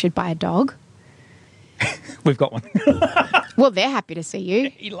years, you should buy a dog. We've got one. Well, they're happy to see you.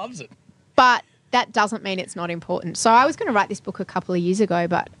 He loves it. But that doesn't mean it's not important. So I was going to write this book a couple of years ago,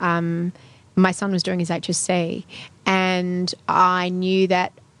 but my son was doing his HSC, and I knew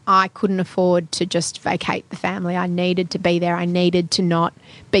that I couldn't afford to just vacate the family. I needed to be there. I needed to not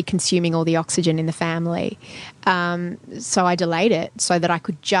be consuming all the oxygen in the family. So I delayed it so that I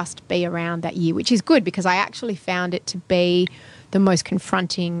could just be around that year, which is good because I actually found it to be the most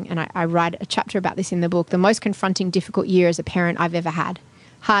confronting, and I write a chapter about this in the book, the most confronting, difficult year as a parent I've ever had.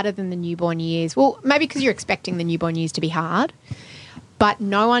 Harder than the newborn years. Well, maybe because you're expecting the newborn years to be hard, but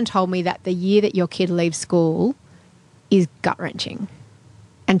no one told me that the year that your kid leaves school is gut-wrenching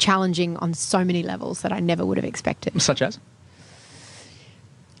and challenging on so many levels that I never would have expected. Such as?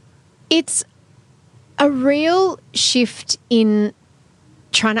 It's a real shift in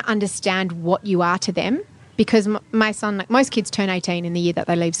trying to understand what you are to them, because my son, like most kids, turn 18 in the year that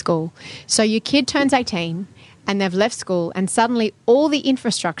they leave school. So your kid turns 18 and they've left school, and suddenly all the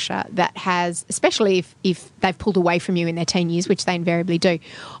infrastructure that has, especially if they've pulled away from you in their teen years, which they invariably do,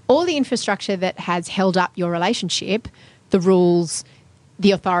 all the infrastructure that has held up your relationship, the rules,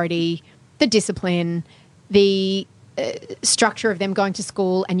 the authority, the discipline, the structure of them going to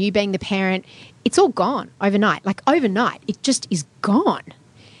school and you being the parent, it's all gone overnight. Like overnight, it just is gone.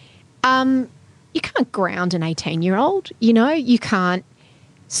 You can't ground an 18-year-old, you can't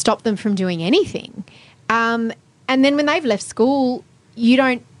stop them from doing anything. And then when they've left school, you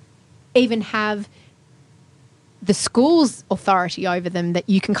don't even have the school's authority over them that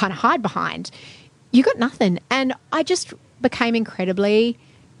you can kind of hide behind. You got nothing. And I just became incredibly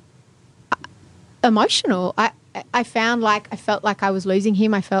emotional. I felt like I was losing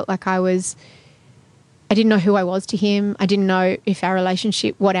him. I felt like I didn't know who I was to him. I didn't know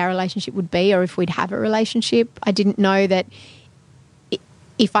what our relationship would be, or if we'd have a relationship. I didn't know that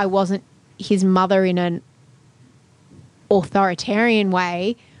if I wasn't his mother in an authoritarian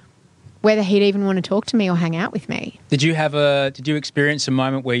way, whether he'd even want to talk to me or hang out with me. Did you experience a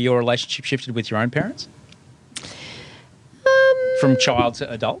moment where your relationship shifted with your own parents? From child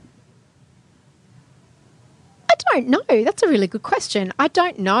to adult? I don't know. That's a really good question. I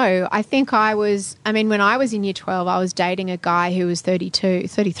don't know. I think when I was in year 12, I was dating a guy who was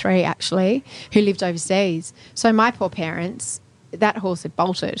 33 actually, who lived overseas. So my poor parents, that horse had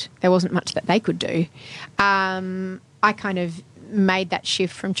bolted. There wasn't much that they could do. I kind of made that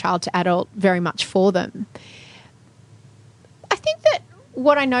shift from child to adult very much for them. I think that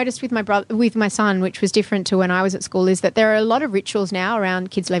what I noticed with my son, which was different to when I was at school, is that there are a lot of rituals now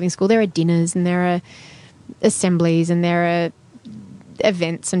around kids leaving school. There are dinners and there are assemblies and there are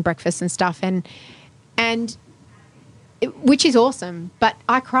events and breakfasts and stuff, and which is awesome. But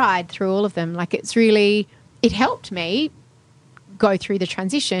I cried through all of them. Like it helped me go through the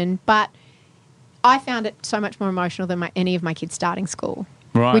transition, but I found it so much more emotional than any of my kids starting school,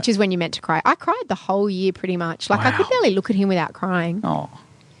 right, which is when you're meant to cry. I cried the whole year pretty much. Like, wow. I could barely look at him without crying. Oh.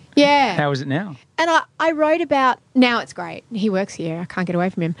 Yeah. How is it now? And I wrote about, now it's great. He works here. I can't get away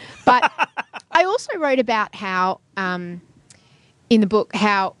from him. But I also wrote about how, in the book,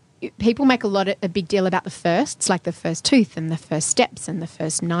 how people make a big deal about the firsts, like the first tooth and the first steps and the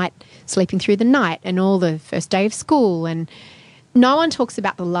first night, sleeping through the night and all the first day of school, and no one talks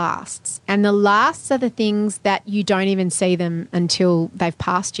about the lasts. And the lasts are the things that you don't even see them until they've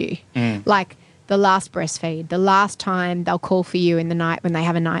passed you. Like the last breastfeed, the last time they'll call for you in the night when they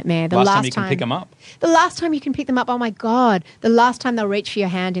have a nightmare. The last time you can pick them up. The last time you can pick them up, oh my God. The last time they'll reach for your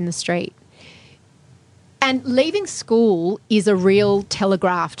hand in the street. And leaving school is a real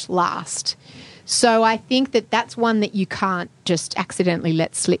telegraphed last. So I think that that's one that you can't just accidentally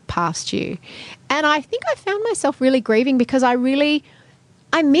let slip past you. And I think I found myself really grieving because I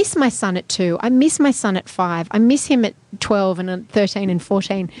miss my son at 2. I miss my son at 5. I miss him at 12 and at 13 and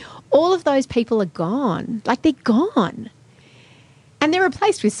 14. All of those people are gone. Like, they're gone. And they're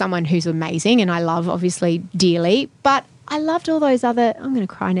replaced with someone who's amazing and I love, obviously, dearly. But I loved all those other, I'm going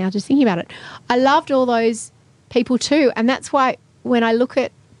to cry now just thinking about it. I loved all those people too. And that's why when I look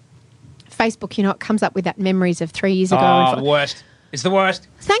at Facebook, it comes up with that memories of 3 years ago. Oh, the worst. It's the worst.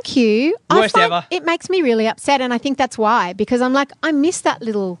 Thank you. Worst ever. It makes me really upset, and I think that's why, because I'm like, I miss that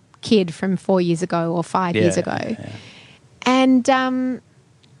little kid from 4 years ago or 5 years ago. Yeah. And,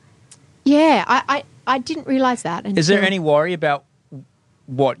 I didn't realise that. Is there any worry about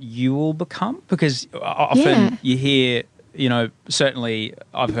what you will become? Because often you hear, certainly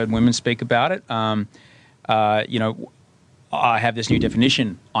I've heard women speak about it. I have this new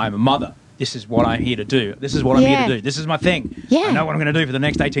definition. I'm a mother. This is what I'm here to do. This is what I'm here to do. This is my thing. Yeah. I know what I'm going to do for the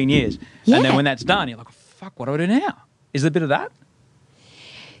next 18 years. Yeah. And then when that's done, you're like, fuck, what do I do now? Is there a bit of that?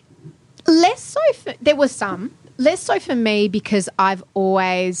 Less so. There was some. Less so for me because I've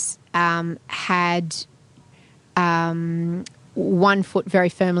always had one foot very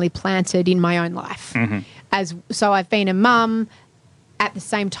firmly planted in my own life. Mm-hmm. So I've been a mum at the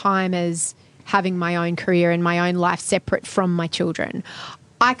same time as having my own career and my own life separate from my children.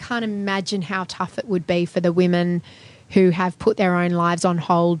 I can't imagine how tough it would be for the women who have put their own lives on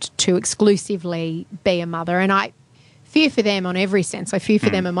hold to exclusively be a mother. And I fear for them on every sense. I fear for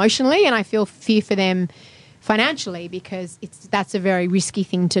them emotionally, and I feel fear for them financially, because that's a very risky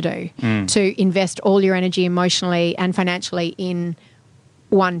thing to do, to invest all your energy emotionally and financially in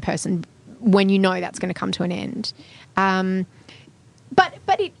one person when you know that's going to come to an end.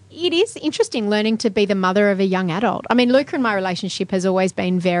 But it is interesting learning to be the mother of a young adult. I mean, Luca and my relationship has always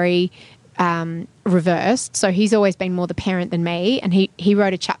been very reversed. So he's always been more the parent than me. And he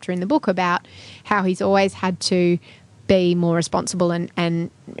wrote a chapter in the book about how he's always had to be more responsible.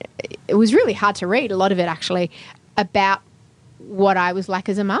 And it was really hard to read, a lot of it actually, about what I was like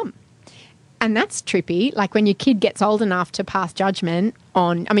as a mum. And that's trippy. Like when your kid gets old enough to pass judgment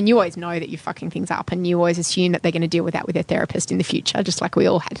on, I mean, you always know that you're fucking things up and you always assume that they're going to deal with that with their therapist in the future, just like we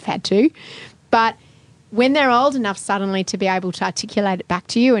all have had to. But when they're old enough suddenly to be able to articulate it back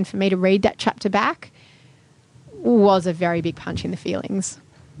to you, and for me to read that chapter back was a very big punch in the feelings.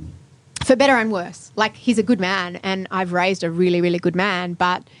 For better and worse. Like, he's a good man and I've raised a really, really good man,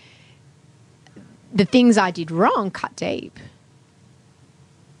 but the things I did wrong cut deep.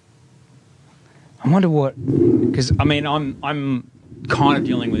 I wonder what, because I mean, I'm kind of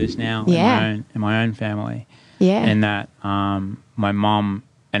dealing with this now in my own family. Yeah. And that my mum,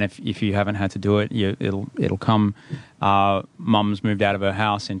 and if you haven't had to do it, it'll come. Mum's moved out of her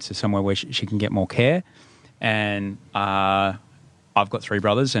house into somewhere where she can get more care, and I've got 3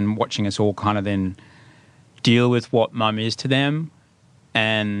 brothers, and watching us all kind of then deal with what mum is to them,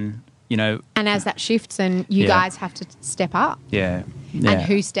 and you know. And as that shifts, and you guys have to step up. Yeah. And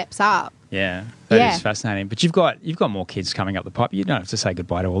who steps up? Yeah, that is fascinating. But you've got more kids coming up the pipe. You don't have to say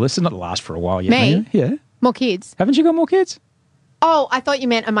goodbye to all this. It's not last for a while yet. Me? Yeah. More kids? Haven't you got more kids? Oh, I thought you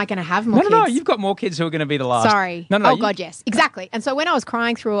meant, am I going to have more kids? No, you've got more kids who are going to be the last. Sorry. No, oh, God, yes. Exactly. And so when I was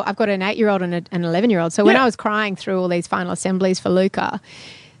crying through, I've got an 8-year-old and an 11-year-old. So when I was crying through all these final assemblies for Luca,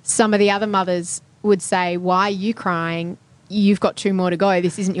 some of the other mothers would say, why are you crying? You've got 2 more to go.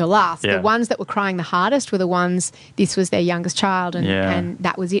 This isn't your last. Yeah. The ones that were crying the hardest were the ones, this was their youngest child, and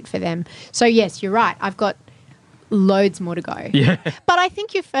that was it for them. So, yes, you're right. I've got loads more to go. Yeah. But I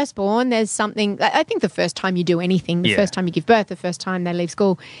think your firstborn, there's something, I think the first time you do anything, the first time you give birth, the first time they leave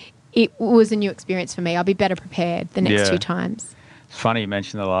school, it was a new experience for me. I'll be better prepared the next 2 times. It's funny you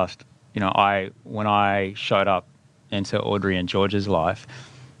mentioned the last, when I showed up into Audrey and George's life,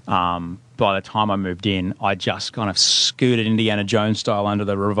 by the time I moved in, I just kind of scooted Indiana Jones style under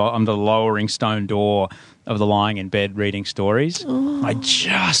the lowering stone door of the lying in bed reading stories. Oh. I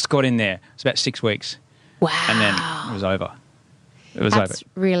just got in there. It was about 6 weeks. Wow. And then it was over. That's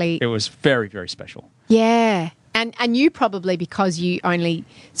really... It was very, very special. Yeah. And you probably, because you only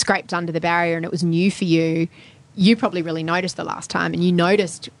scraped under the barrier and it was new for you, you probably really noticed the last time, and you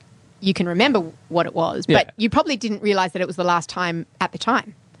noticed, you can remember what it was, but you probably didn't realise that it was the last time at the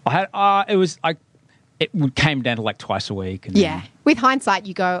time. It came down to like twice a week. And then, with hindsight,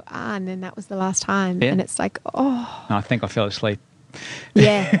 you go, and then that was the last time. Yeah. And it's like, oh. No, I think I fell asleep.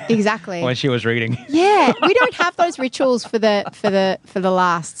 Yeah, exactly. When she was reading. Yeah, we don't have those rituals for the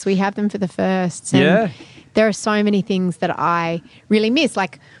lasts. We have them for the firsts. And there are so many things that I really miss.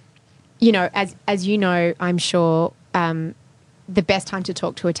 Like, as you know, I'm sure the best time to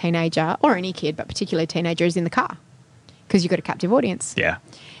talk to a teenager, or any kid, but particularly a teenager, is in the car, because you've got a captive audience. Yeah.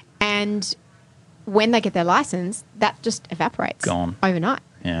 And when they get their license, that just evaporates. Gone. Overnight.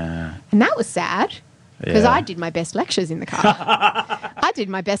 Yeah. And that was sad, because I did my best lectures in the car. I did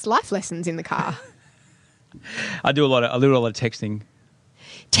my best life lessons in the car. I do a lot of texting.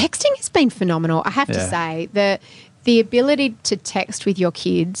 Texting has been phenomenal, I have to say. The ability to text with your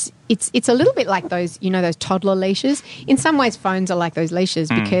kids, it's a little bit like those toddler leashes. In some ways, phones are like those leashes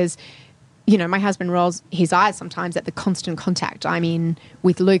because, my husband rolls his eyes sometimes at the constant contact I'm in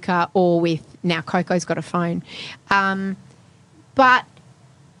with Luca, or with, now Coco's got a phone. But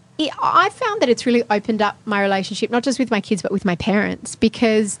I found that it's really opened up my relationship, not just with my kids, but with my parents,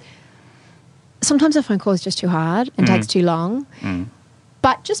 because sometimes a phone call is just too hard and takes too long.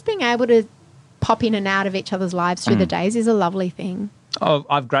 But just being able to pop in and out of each other's lives through the days is a lovely thing. Oh,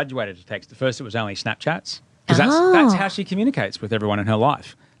 I've graduated to text. At first it was only Snapchats, because that's how she communicates with everyone in her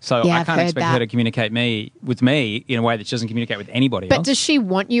life. So I can't expect her to communicate with me in a way that she doesn't communicate with anybody else. But does she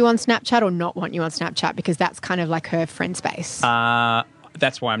want you on Snapchat or not want you on Snapchat? Because that's kind of like her friend space.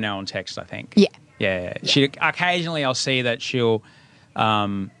 That's why I'm now on text, I think. Yeah. She occasionally I'll see that she'll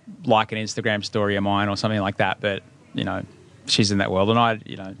like an Instagram story of mine or something like that, but she's in that world, and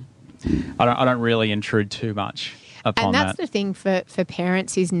I don't really intrude too much. upon And that's that. the thing for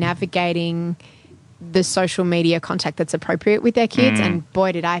parents is navigating the social media contact that's appropriate with their kids. And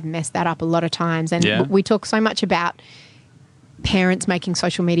boy, did I mess that up a lot of times. And Yeah. we talk so much about parents making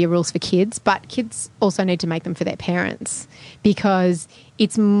social media rules for kids, but kids also need to make them for their parents, because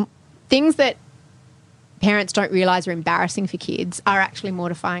it's things that parents don't realise are embarrassing for kids are actually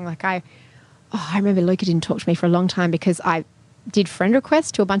mortifying. Like I remember Luca didn't talk to me for a long time because I did friend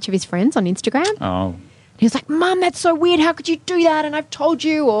requests to a bunch of his friends on Instagram. Oh. He was like, Mum, that's so weird. How could you do that? And I've told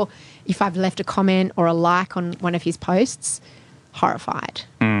you. Or if I've left a comment or a like on one of his posts, horrified.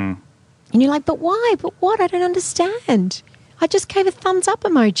 And you're like, but why? But what? I don't understand. I just gave a thumbs up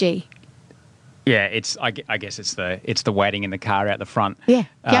emoji. Yeah, I guess it's the waiting in the car out the front. Yeah,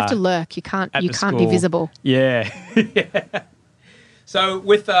 you have to lurk. You can't at be the school. visible. Yeah. Yeah. So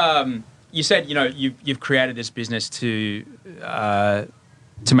with you said, you've created this business to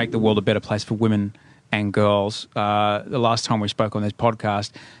make the world a better place for women and girls. The last time we spoke on this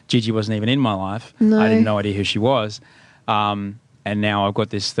podcast, Gigi wasn't even in my life. No. I had no idea who she was. And now I've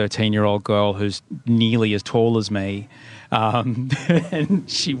got this 13-year-old girl who's nearly as tall as me. And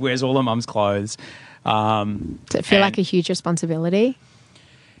she wears all her mum's clothes. Does it feel like a huge responsibility?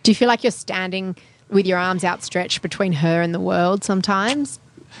 Do you feel like you're standing with your arms outstretched between her and the world sometimes?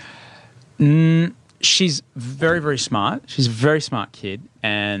 She's very, very smart. She's a very smart kid,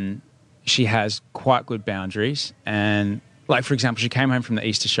 and she has quite good boundaries. And, like, for example, she came home from the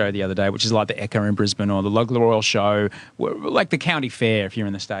Easter show the other day, which is like the Echo in Brisbane or the local Royal Show, like the county fair if you're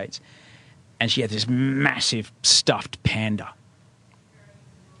in the States. And she had this massive stuffed panda.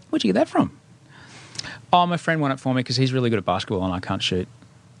 Where'd you get that from? Oh, my friend won it for me because he's really good at basketball and I can't shoot.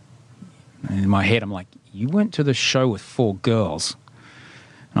 And in my head, I'm like, you went to the show with 4 girls.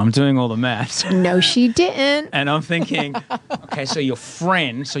 And I'm doing all the maths. No, she didn't. And I'm thinking, okay, so your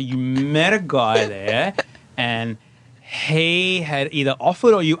friend, so you met a guy there and he had either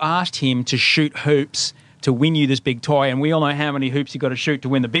offered or you asked him to shoot hoops to win you this big toy. And we all know how many hoops you got to shoot to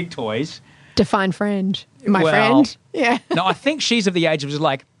win the big toys. Define friend. My Well, friend. Yeah. No, I think she's of the age of just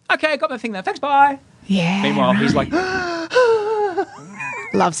like, okay, I got my thing there. Thanks, bye. Yeah. Meanwhile, he's like,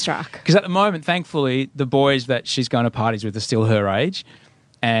 Love struck. because at the moment, thankfully, the boys that she's going to parties with are still her age.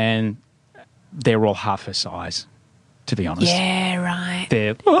 And they're all half her size, to be honest. Yeah, right.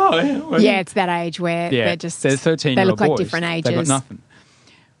 They're, Yeah, it's that age where they're just... they're 13-year-old They look like boys. different ages. They've got nothing.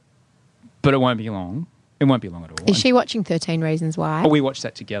 But it won't be long. It won't be long at all. Is she watching 13 Reasons Why? Oh, we watched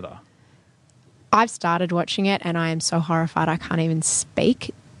that together. I've started watching it and I am so horrified I can't even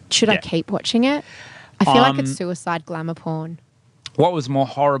speak. Should I Yeah. keep watching it? I feel like it's suicide glamour porn. What was more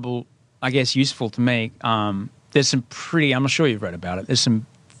horrible, I guess, useful to me, there's some pretty, I'm sure you've read about it, there's some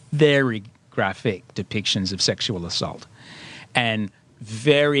very graphic depictions of sexual assault and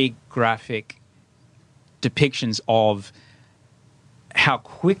very graphic depictions of how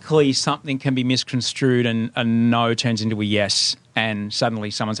quickly something can be misconstrued and a no turns into a yes and suddenly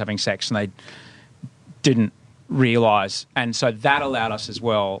someone's having sex and they didn't realise. And so that allowed us as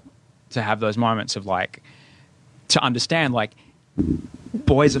well to have those moments of like, to understand like,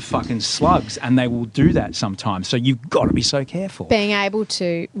 boys are fucking slugs and they will do that sometimes. So you've got to be so careful. Being able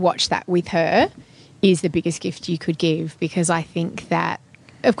to watch that with her is the biggest gift you could give, because I think that,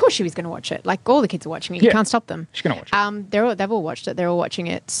 of course she was going to watch it. Like all the kids are watching it. You Yeah. can't stop them. She's going to watch it. They've all watched it. They're all watching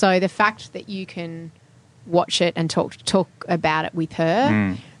it. So the fact that you can watch it and talk about it with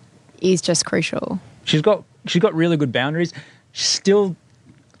her is just crucial. She's got really good boundaries. She still,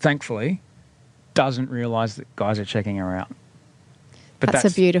 thankfully, doesn't realise that guys are checking her out. But That's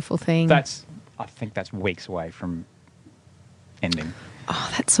a beautiful thing. I think that's weeks away from ending.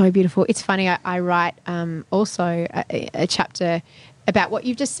 Oh, that's so beautiful. It's funny, I write also a chapter about what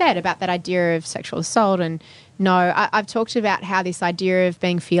you've just said, about that idea of sexual assault. And I've talked about how this idea of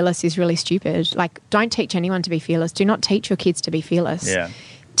being fearless is really stupid. Like, don't teach anyone to be fearless. Do not teach your kids to be fearless. Yeah.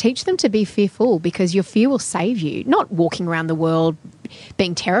 Teach them to be fearful, because your fear will save you. Not walking around the world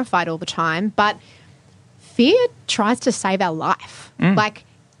being terrified all the time, but fear tries to save our life. Like,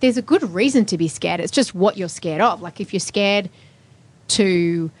 there's a good reason to be scared. It's just what you're scared of. Like, if you're scared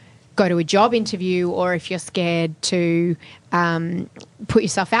to go to a job interview, or if you're scared to put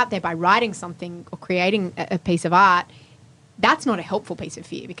yourself out there by writing something or creating a piece of art, that's not a helpful piece of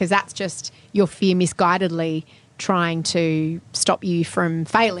fear, because that's just your fear misguidedly trying to stop you from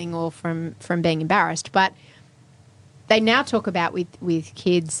failing or from being embarrassed. But they now talk about with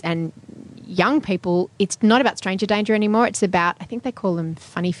kids and young people, it's not about stranger danger anymore. It's about, I think they call them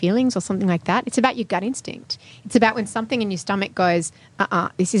funny feelings or something like that. It's about your gut instinct. It's about when something in your stomach goes,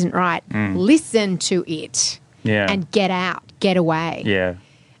 this isn't right. Listen to it. Yeah. And get out, get away. Yeah.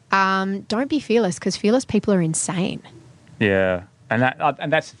 don't be fearless, because fearless people are insane. Yeah. And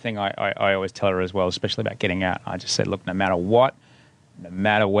that's the thing I always tell her as well, especially about getting out. I just said, look, no matter what, no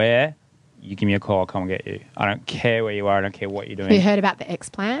matter where, you give me a call, I'll come and get you. I don't care where you are. I don't care what you're doing. Have you heard about the X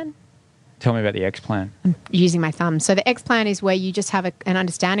plan? Tell me about the X plan. I'm using my thumb. So the X plan is where you just have an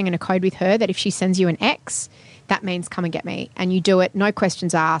understanding and a code with her that if she sends you an X, that means come and get me. And you do it, no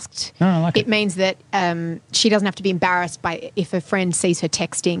questions asked. No, I like it. It means that she doesn't have to be embarrassed by if a friend sees her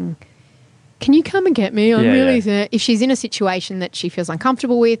texting, can you come and get me? I'm really... If she's in a situation that she feels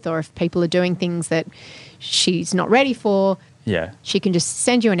uncomfortable with, or if people are doing things that she's not ready for, she can just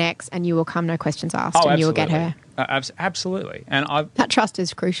send you an X and you will come, no questions asked, and you will get her. Absolutely. And that trust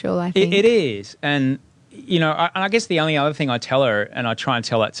is crucial, I think. It is. And, you know, I guess the only other thing I tell her, and I try and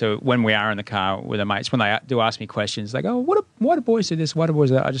tell that to when we are in the car with her mates, when they do ask me questions, they go, why do boys do this? Why do boys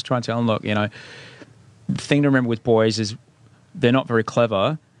do that? I just try and tell them, look, you know, the thing to remember with boys is they're not very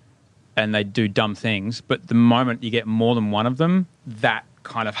clever and they do dumb things, but the moment you get more than one of them, that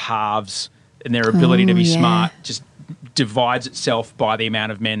kind of halves, and their ability to be smart just divides itself by the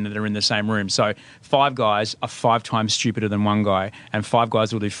amount of men that are in the same room. So 5 guys are 5 times stupider than one guy, and 5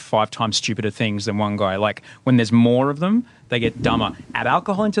 guys will do 5 times stupider things than one guy. Like, when there's more of them, they get dumber. Add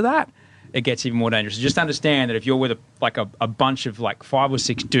alcohol into that, it gets even more dangerous. Just understand that if you're with a bunch of like 5 or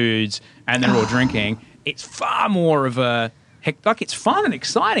 6 dudes and they're all drinking, it's far more of a... Heck, like, it's fun and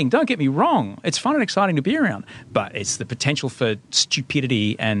exciting. Don't get me wrong. It's fun and exciting to be around, but it's the potential for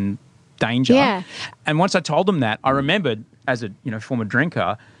stupidity and danger. Yeah. And once I told them that, I remembered as a former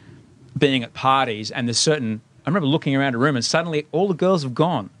drinker being at parties, and I remember looking around a room and suddenly all the girls have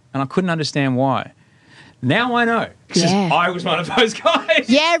gone, and I couldn't understand why. Now I know, because I was one of those guys.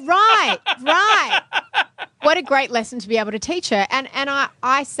 Yeah, right. What a great lesson to be able to teach her. And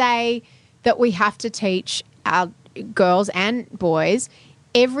I say that we have to teach our girls and boys,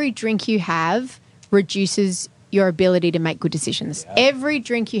 every drink you have reduces your ability to make good decisions. Yeah. Every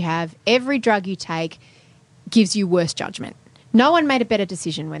drink you have, every drug you take gives you worse judgment. No one made a better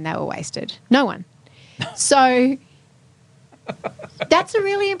decision when they were wasted. No one. So that's a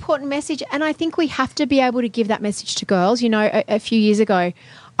really important message, and I think we have to be able to give that message to girls. You know, a few years ago,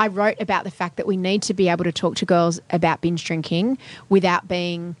 I wrote about the fact that we need to be able to talk to girls about binge drinking without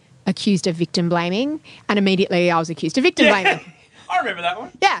being accused of victim blaming, and immediately I was accused of victim blaming. I remember that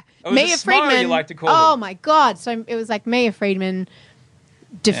one. Yeah. Mia Friedman. You like to call oh, my God. So it was like Mia Friedman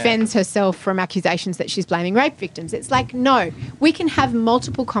defends herself from accusations that she's blaming rape victims. It's like, no, we can have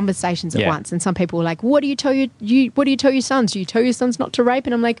multiple conversations at once. And some people were like, what do you tell your sons? Do you tell your sons not to rape?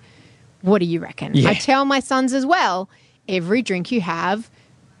 And I'm like, what do you reckon? I tell my sons as well, every drink you have,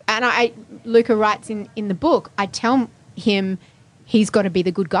 and Luca writes in the book, I tell him he's got to be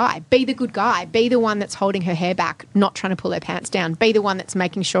the good guy. Be the good guy. Be the one that's holding her hair back, not trying to pull her pants down. Be the one that's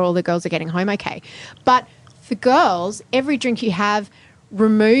making sure all the girls are getting home okay. But for girls, every drink you have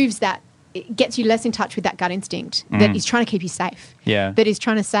removes that, it gets you less in touch with that gut instinct that is trying to keep you safe. Yeah. That is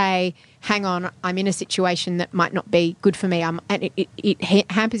trying to say, hang on, I'm in a situation that might not be good for me. And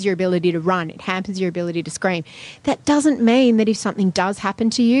it hampers your ability to run. It hampers your ability to scream. That doesn't mean that if something does happen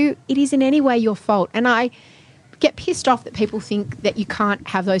to you, it is in any way your fault. And I get pissed off that people think that you can't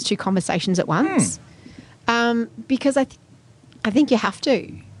have those two conversations at once, because I think you have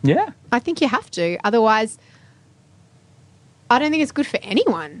to. Yeah. I think you have to. Otherwise, I don't think it's good for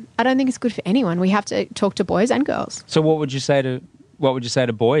anyone. We have to talk to boys and girls. So what would you say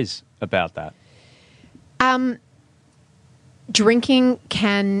to boys about that? Drinking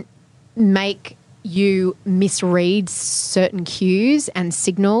can make you misread certain cues and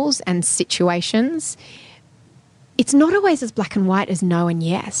signals and situations. It's not always as black and white as no and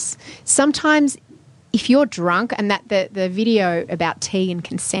yes. Sometimes if you're drunk, and that the video about tea and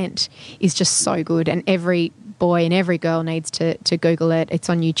consent is just so good, and every boy and every girl needs to Google it. It's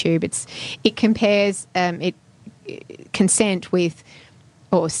on YouTube. It compares consent with,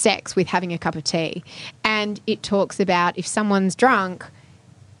 or sex with, having a cup of tea. And it talks about if someone's drunk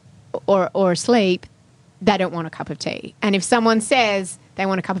or asleep, they don't want a cup of tea. And if someone says they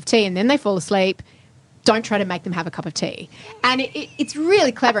want a cup of tea and then they fall asleep, don't try to make them have a cup of tea. And it's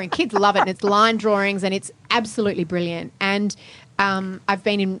really clever, and kids love it, and it's line drawings, and it's absolutely brilliant. And I've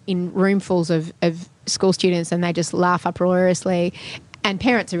been in roomfuls of school students, and they just laugh uproariously, and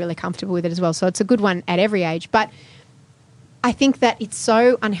parents are really comfortable with it as well. So it's a good one at every age. But I think that it's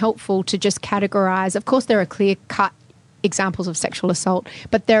so unhelpful to just categorise. Of course, there are clear-cut examples of sexual assault,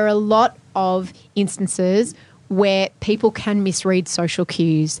 but there are a lot of instances where people can misread social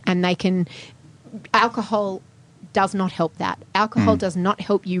cues, and they can... Alcohol does not help that. Alcohol does not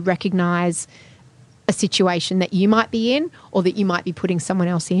help you recognise a situation that you might be in or that you might be putting someone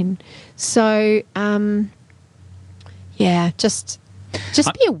else in. So, just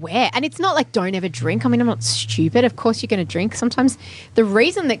be aware. And it's not like don't ever drink. I mean, I'm not stupid. Of course you're going to drink. Sometimes the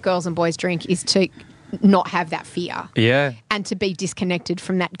reason that girls and boys drink is to not have that fear. Yeah. And to be disconnected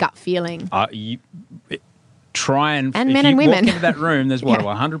from that gut feeling. Try and men and women. Walk into that room, there's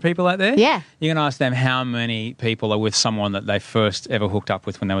 100 people out there? Yeah. You're going to ask them how many people are with someone that they first ever hooked up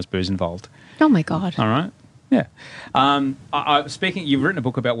with when there was booze involved. Oh, my God. All right. Yeah. Speaking, you've written a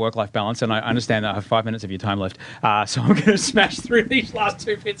book about work-life balance, and I understand that I have 5 minutes of your time left, so I'm going to smash through these last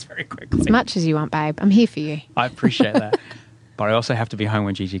 2 bits very quickly. As much as you want, babe. I'm here for you. I appreciate that. But I also have to be home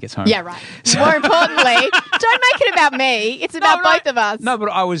when Gigi gets home. Yeah, right. More importantly, don't make it about me. It's about both of us. No, but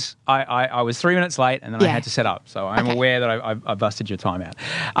I was 3 minutes late, and then I had to set up. So I'm aware that I busted your time out.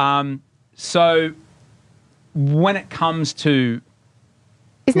 So when it comes to...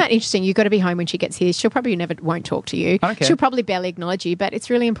 Isn't that interesting? You've got to be home when she gets here. She'll probably won't talk to you. Okay. She'll probably barely acknowledge you, but it's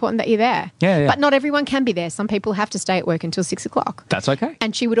really important that you're there. Yeah. But not everyone can be there. Some people have to stay at work until 6 o'clock. That's okay.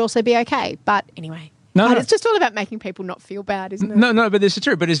 And she would also be okay. But anyway... No. It's just all about making people not feel bad, isn't it? No, but this is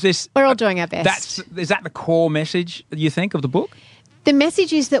true. But is this... We're all doing our best. Is that the core message, you think, of the book? The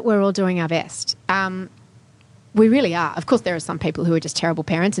message is that we're all doing our best. We really are. Of course, there are some people who are just terrible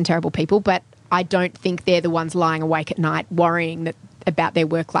parents and terrible people, but I don't think they're the ones lying awake at night worrying about their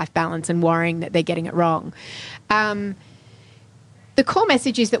work-life balance and worrying that they're getting it wrong. The core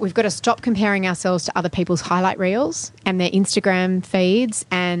message is that we've got to stop comparing ourselves to other people's highlight reels and their Instagram feeds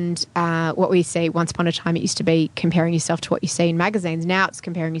and what we see. Once upon a time, it used to be comparing yourself to what you see in magazines. Now it's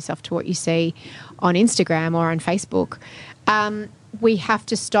comparing yourself to what you see on Instagram or on Facebook. We have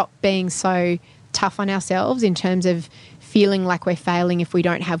to stop being so tough on ourselves in terms of feeling like we're failing if we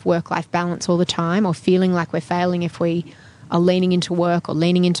don't have work-life balance all the time, or feeling like we're failing if we are leaning into work or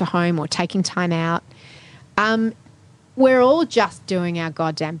leaning into home or taking time out. We're all just doing our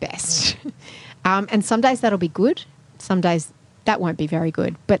goddamn best. And some days that'll be good. Some days that won't be very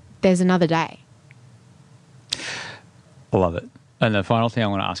good. But there's another day. I love it. And the final thing I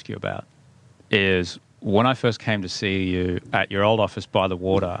want to ask you about is when I first came to see you at your old office by the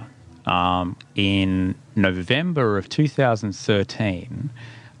water in November of 2013,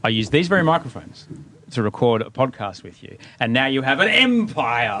 I used these very microphones to record a podcast with you. And now you have an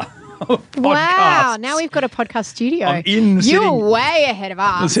empire. Wow, now we've got a podcast studio. You're way ahead of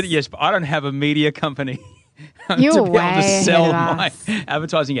us. Yes, but I don't have a media company You're to be way able to sell ahead of my us.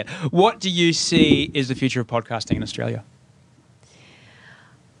 advertising yet. What do you see is the future of podcasting in Australia?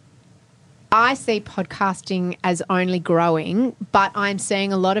 I see podcasting as only growing, but I'm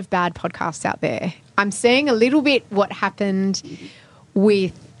seeing a lot of bad podcasts out there. I'm seeing a little bit what happened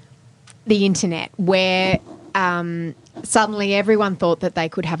with the internet, where suddenly everyone thought that they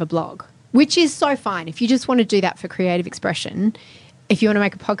could have a blog, which is so fine. If you just want to do that for creative expression, if you want to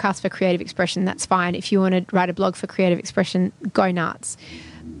make a podcast for creative expression, that's fine. If you want to write a blog for creative expression, go nuts.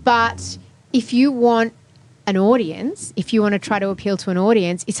 But if you want an audience, if you want to try to appeal to an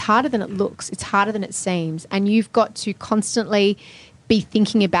audience, it's harder than it looks. It's harder than it seems. And you've got to constantly be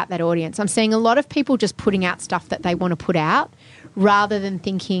thinking about that audience. I'm seeing a lot of people just putting out stuff that they want to put out rather than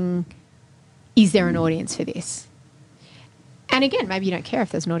thinking, is there an audience for this? And again, maybe you don't care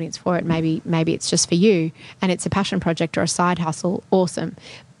if there's an audience for it. Maybe it's just for you and it's a passion project or a side hustle. Awesome.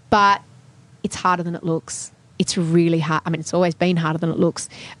 But it's harder than it looks. It's really hard. I mean, it's always been harder than it looks.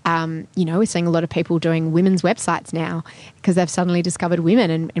 We're seeing a lot of people doing women's websites now because they've suddenly discovered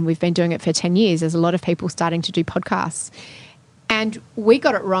women, and we've been doing it for 10 years. There's a lot of people starting to do podcasts. And we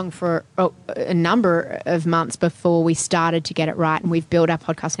got it wrong for a number of months before we started to get it right, and we've built our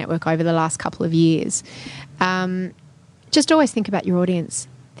podcast network over the last couple of years. Just always think about your audience.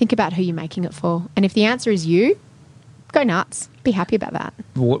 Think about who you're making it for. And if the answer is you, go nuts. Be happy about that.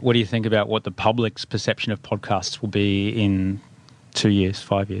 What do you think about what the public's perception of podcasts will be in 2 years,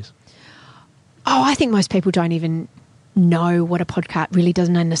 5 years? Oh, I think most people don't even know what a podcast, really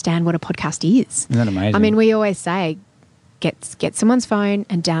doesn't understand what a podcast is. Isn't that amazing? I mean, we always say, get someone's phone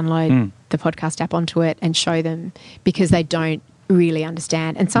and download the podcast app onto it and show them, because they don't really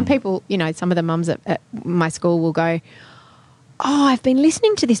understand. And some people, some of the mums at my school will go, oh, I've been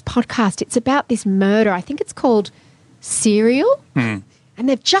listening to this podcast. It's about this murder. I think it's called Serial. And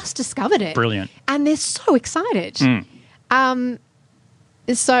they've just discovered it. Brilliant. And they're so excited.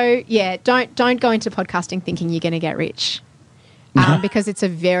 So, yeah, don't go into podcasting thinking you're going to get rich because it's a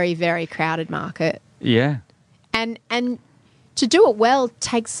very, very crowded market. Yeah. And to do it well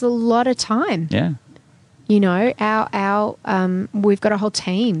takes a lot of time. Yeah. Our we've got a whole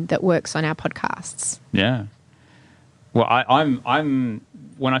team that works on our podcasts. Yeah. Well, I'm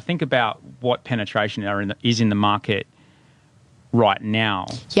when I think about what penetration is in the market right now.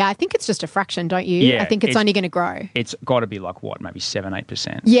 Yeah, I think it's just a fraction, don't you? Yeah, I think it's only going to grow. It's got to be like what, maybe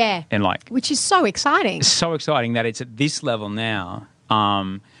 7-8%. Yeah, and like, which is so exciting. It's so exciting that it's at this level now.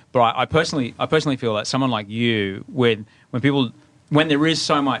 But I personally feel that someone like you, when there is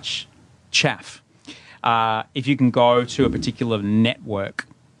so much chaff, if you can go to a particular network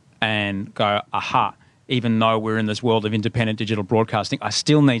and go, aha, even though we're in this world of independent digital broadcasting, I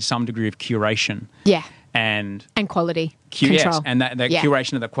still need some degree of curation. Yeah. And quality control. Yes, and that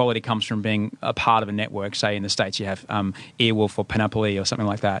curation of the quality comes from being a part of a network. Say in the States you have Earwolf or Panoply or something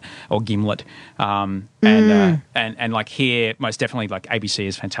like that, or Gimlet. And like here, most definitely, like ABC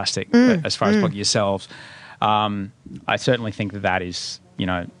is fantastic as far as blogging yourselves. I certainly think that is,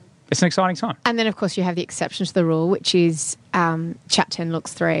 it's an exciting time. And then, of course, you have the exception to the rule, which is Chat 10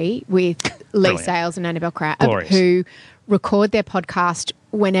 Looks 3 with Lee Sales and Annabelle Crabb, who record their podcast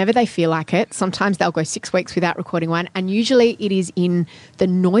whenever they feel like it. Sometimes they'll go 6 weeks without recording one, and usually it is in the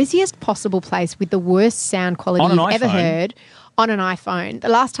noisiest possible place with the worst sound quality you've ever heard on an iPhone. The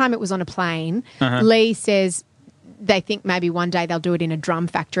last time it was on a plane. Lee says they think maybe one day they'll do it in a drum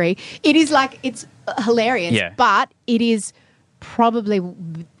factory. It is like, it's hilarious, but it is probably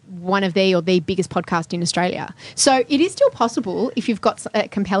one of the biggest podcast in Australia. So it is still possible if you've got a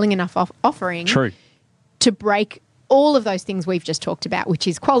compelling enough offering to break all of those things we've just talked about, which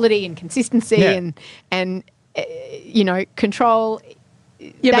is quality and consistency and control.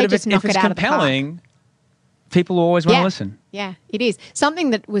 Yeah, but if it's compelling, people always want to listen. Yeah, it is.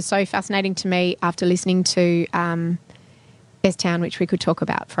 Something that was so fascinating to me after listening to Best Town, which we could talk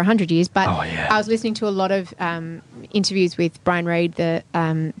about for 100 years, but I was listening to a lot of interviews with Brian Reed, the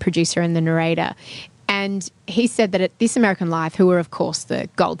producer and the narrator, and he said that at This American Life, who are, of course, the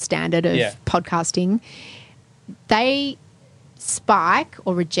gold standard of podcasting, they spike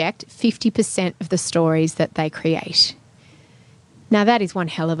or reject 50% of the stories that they create. Now, that is one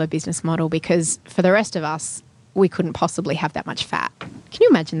hell of a business model, because for the rest of us, we couldn't possibly have that much fat. Can you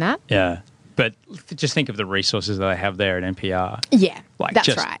imagine that? Yeah. But just think of the resources that they have there at NPR. Yeah, like that's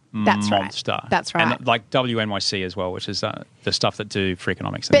just right. That's monster. Right. That's right. And like WNYC as well, which is the stuff that do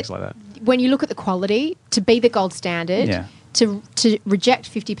Freakonomics and things like that. When you look at the quality, to be the gold standard, to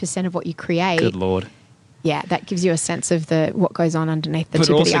reject 50% of what you create. Good Lord. Yeah, that gives you a sense of what goes on underneath the tip of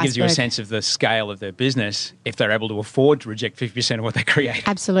the iceberg. But it also gives you a sense of the scale of their business if they're able to afford to reject 50% of what they create.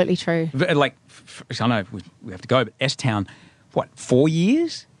 Absolutely true. Like, I know we have to go, but S-Town, 4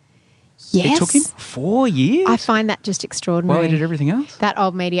 years? Yes. It took him 4 years? I find that just extraordinary. Well, he did everything else. That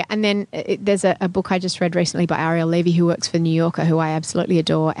old media. And then there's a book I just read recently by Ariel Levy, who works for The New Yorker, who I absolutely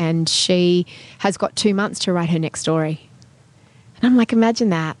adore, and she has got 2 months to write her next story. And I'm like, imagine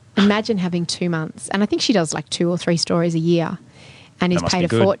that. Imagine having 2 months. And I think she does like 2 or 3 stories a year and is paid a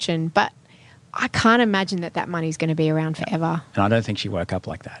fortune. But I can't imagine that money's going to be around forever. And I don't think she woke up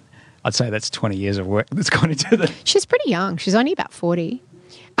like that. I'd say that's 20 years of work that's gone into the... She's pretty young. She's only about 40.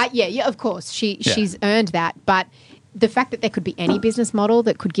 Yeah, of course. She's earned that. But the fact that there could be any business model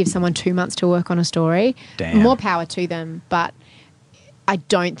that could give someone 2 months to work on a story, more power to them. But I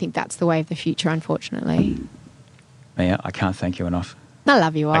don't think that's the way of the future, unfortunately. Yeah, I can't thank you enough. I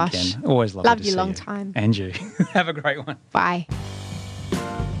love you, Ash. Again, always lovely to see you. Loved you long time. And you. Have a great one. Bye.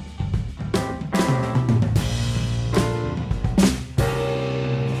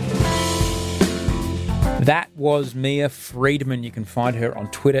 That was Mia Friedman. You can find her on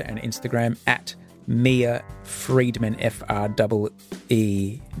Twitter and Instagram at Mia Friedman, Freedman.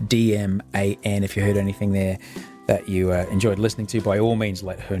 If you heard anything there that you enjoyed listening to, by all means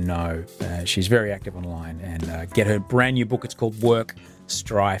let her know. She's very active online, and get her brand new book. It's called Work,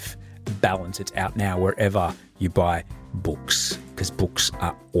 Strife, Balance. It's out now wherever you buy books, because books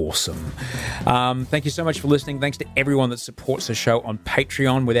are awesome. Thank you so much for listening. Thanks to everyone that supports the show on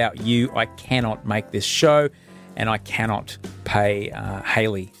Patreon. Without you, I cannot make this show, and I cannot pay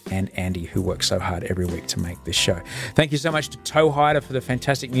Haley and Andy, who work so hard every week to make this show. Thank you so much to Toe Hider for the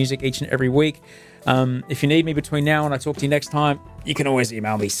fantastic music each and every week. If you need me between now and I talk to you next time, you can always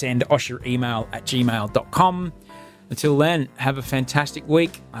email me. Send Osh your email at gmail.com. Until then, have a fantastic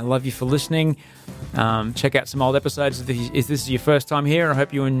week. I love you for listening. Check out some old episodes if this is your first time here. I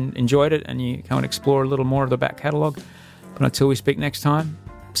hope you enjoyed it and you come and explore a little more of the back catalogue. But until we speak next time,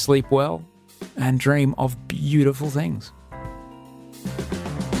 sleep well and dream of beautiful things.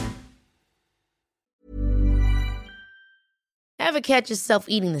 Ever catch yourself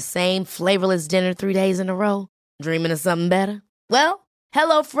eating the same flavorless dinner 3 days in a row? Dreaming of something better? Well,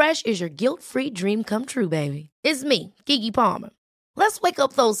 HelloFresh is your guilt-free dream come true, baby. It's me, Keke Palmer. Let's wake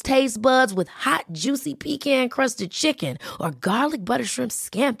up those taste buds with hot, juicy pecan-crusted chicken or garlic butter shrimp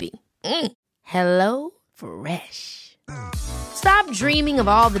scampi. Hello Fresh. Stop dreaming of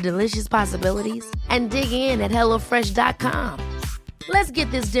all the delicious possibilities and dig in at HelloFresh.com. Let's get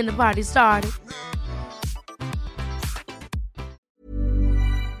this dinner party started.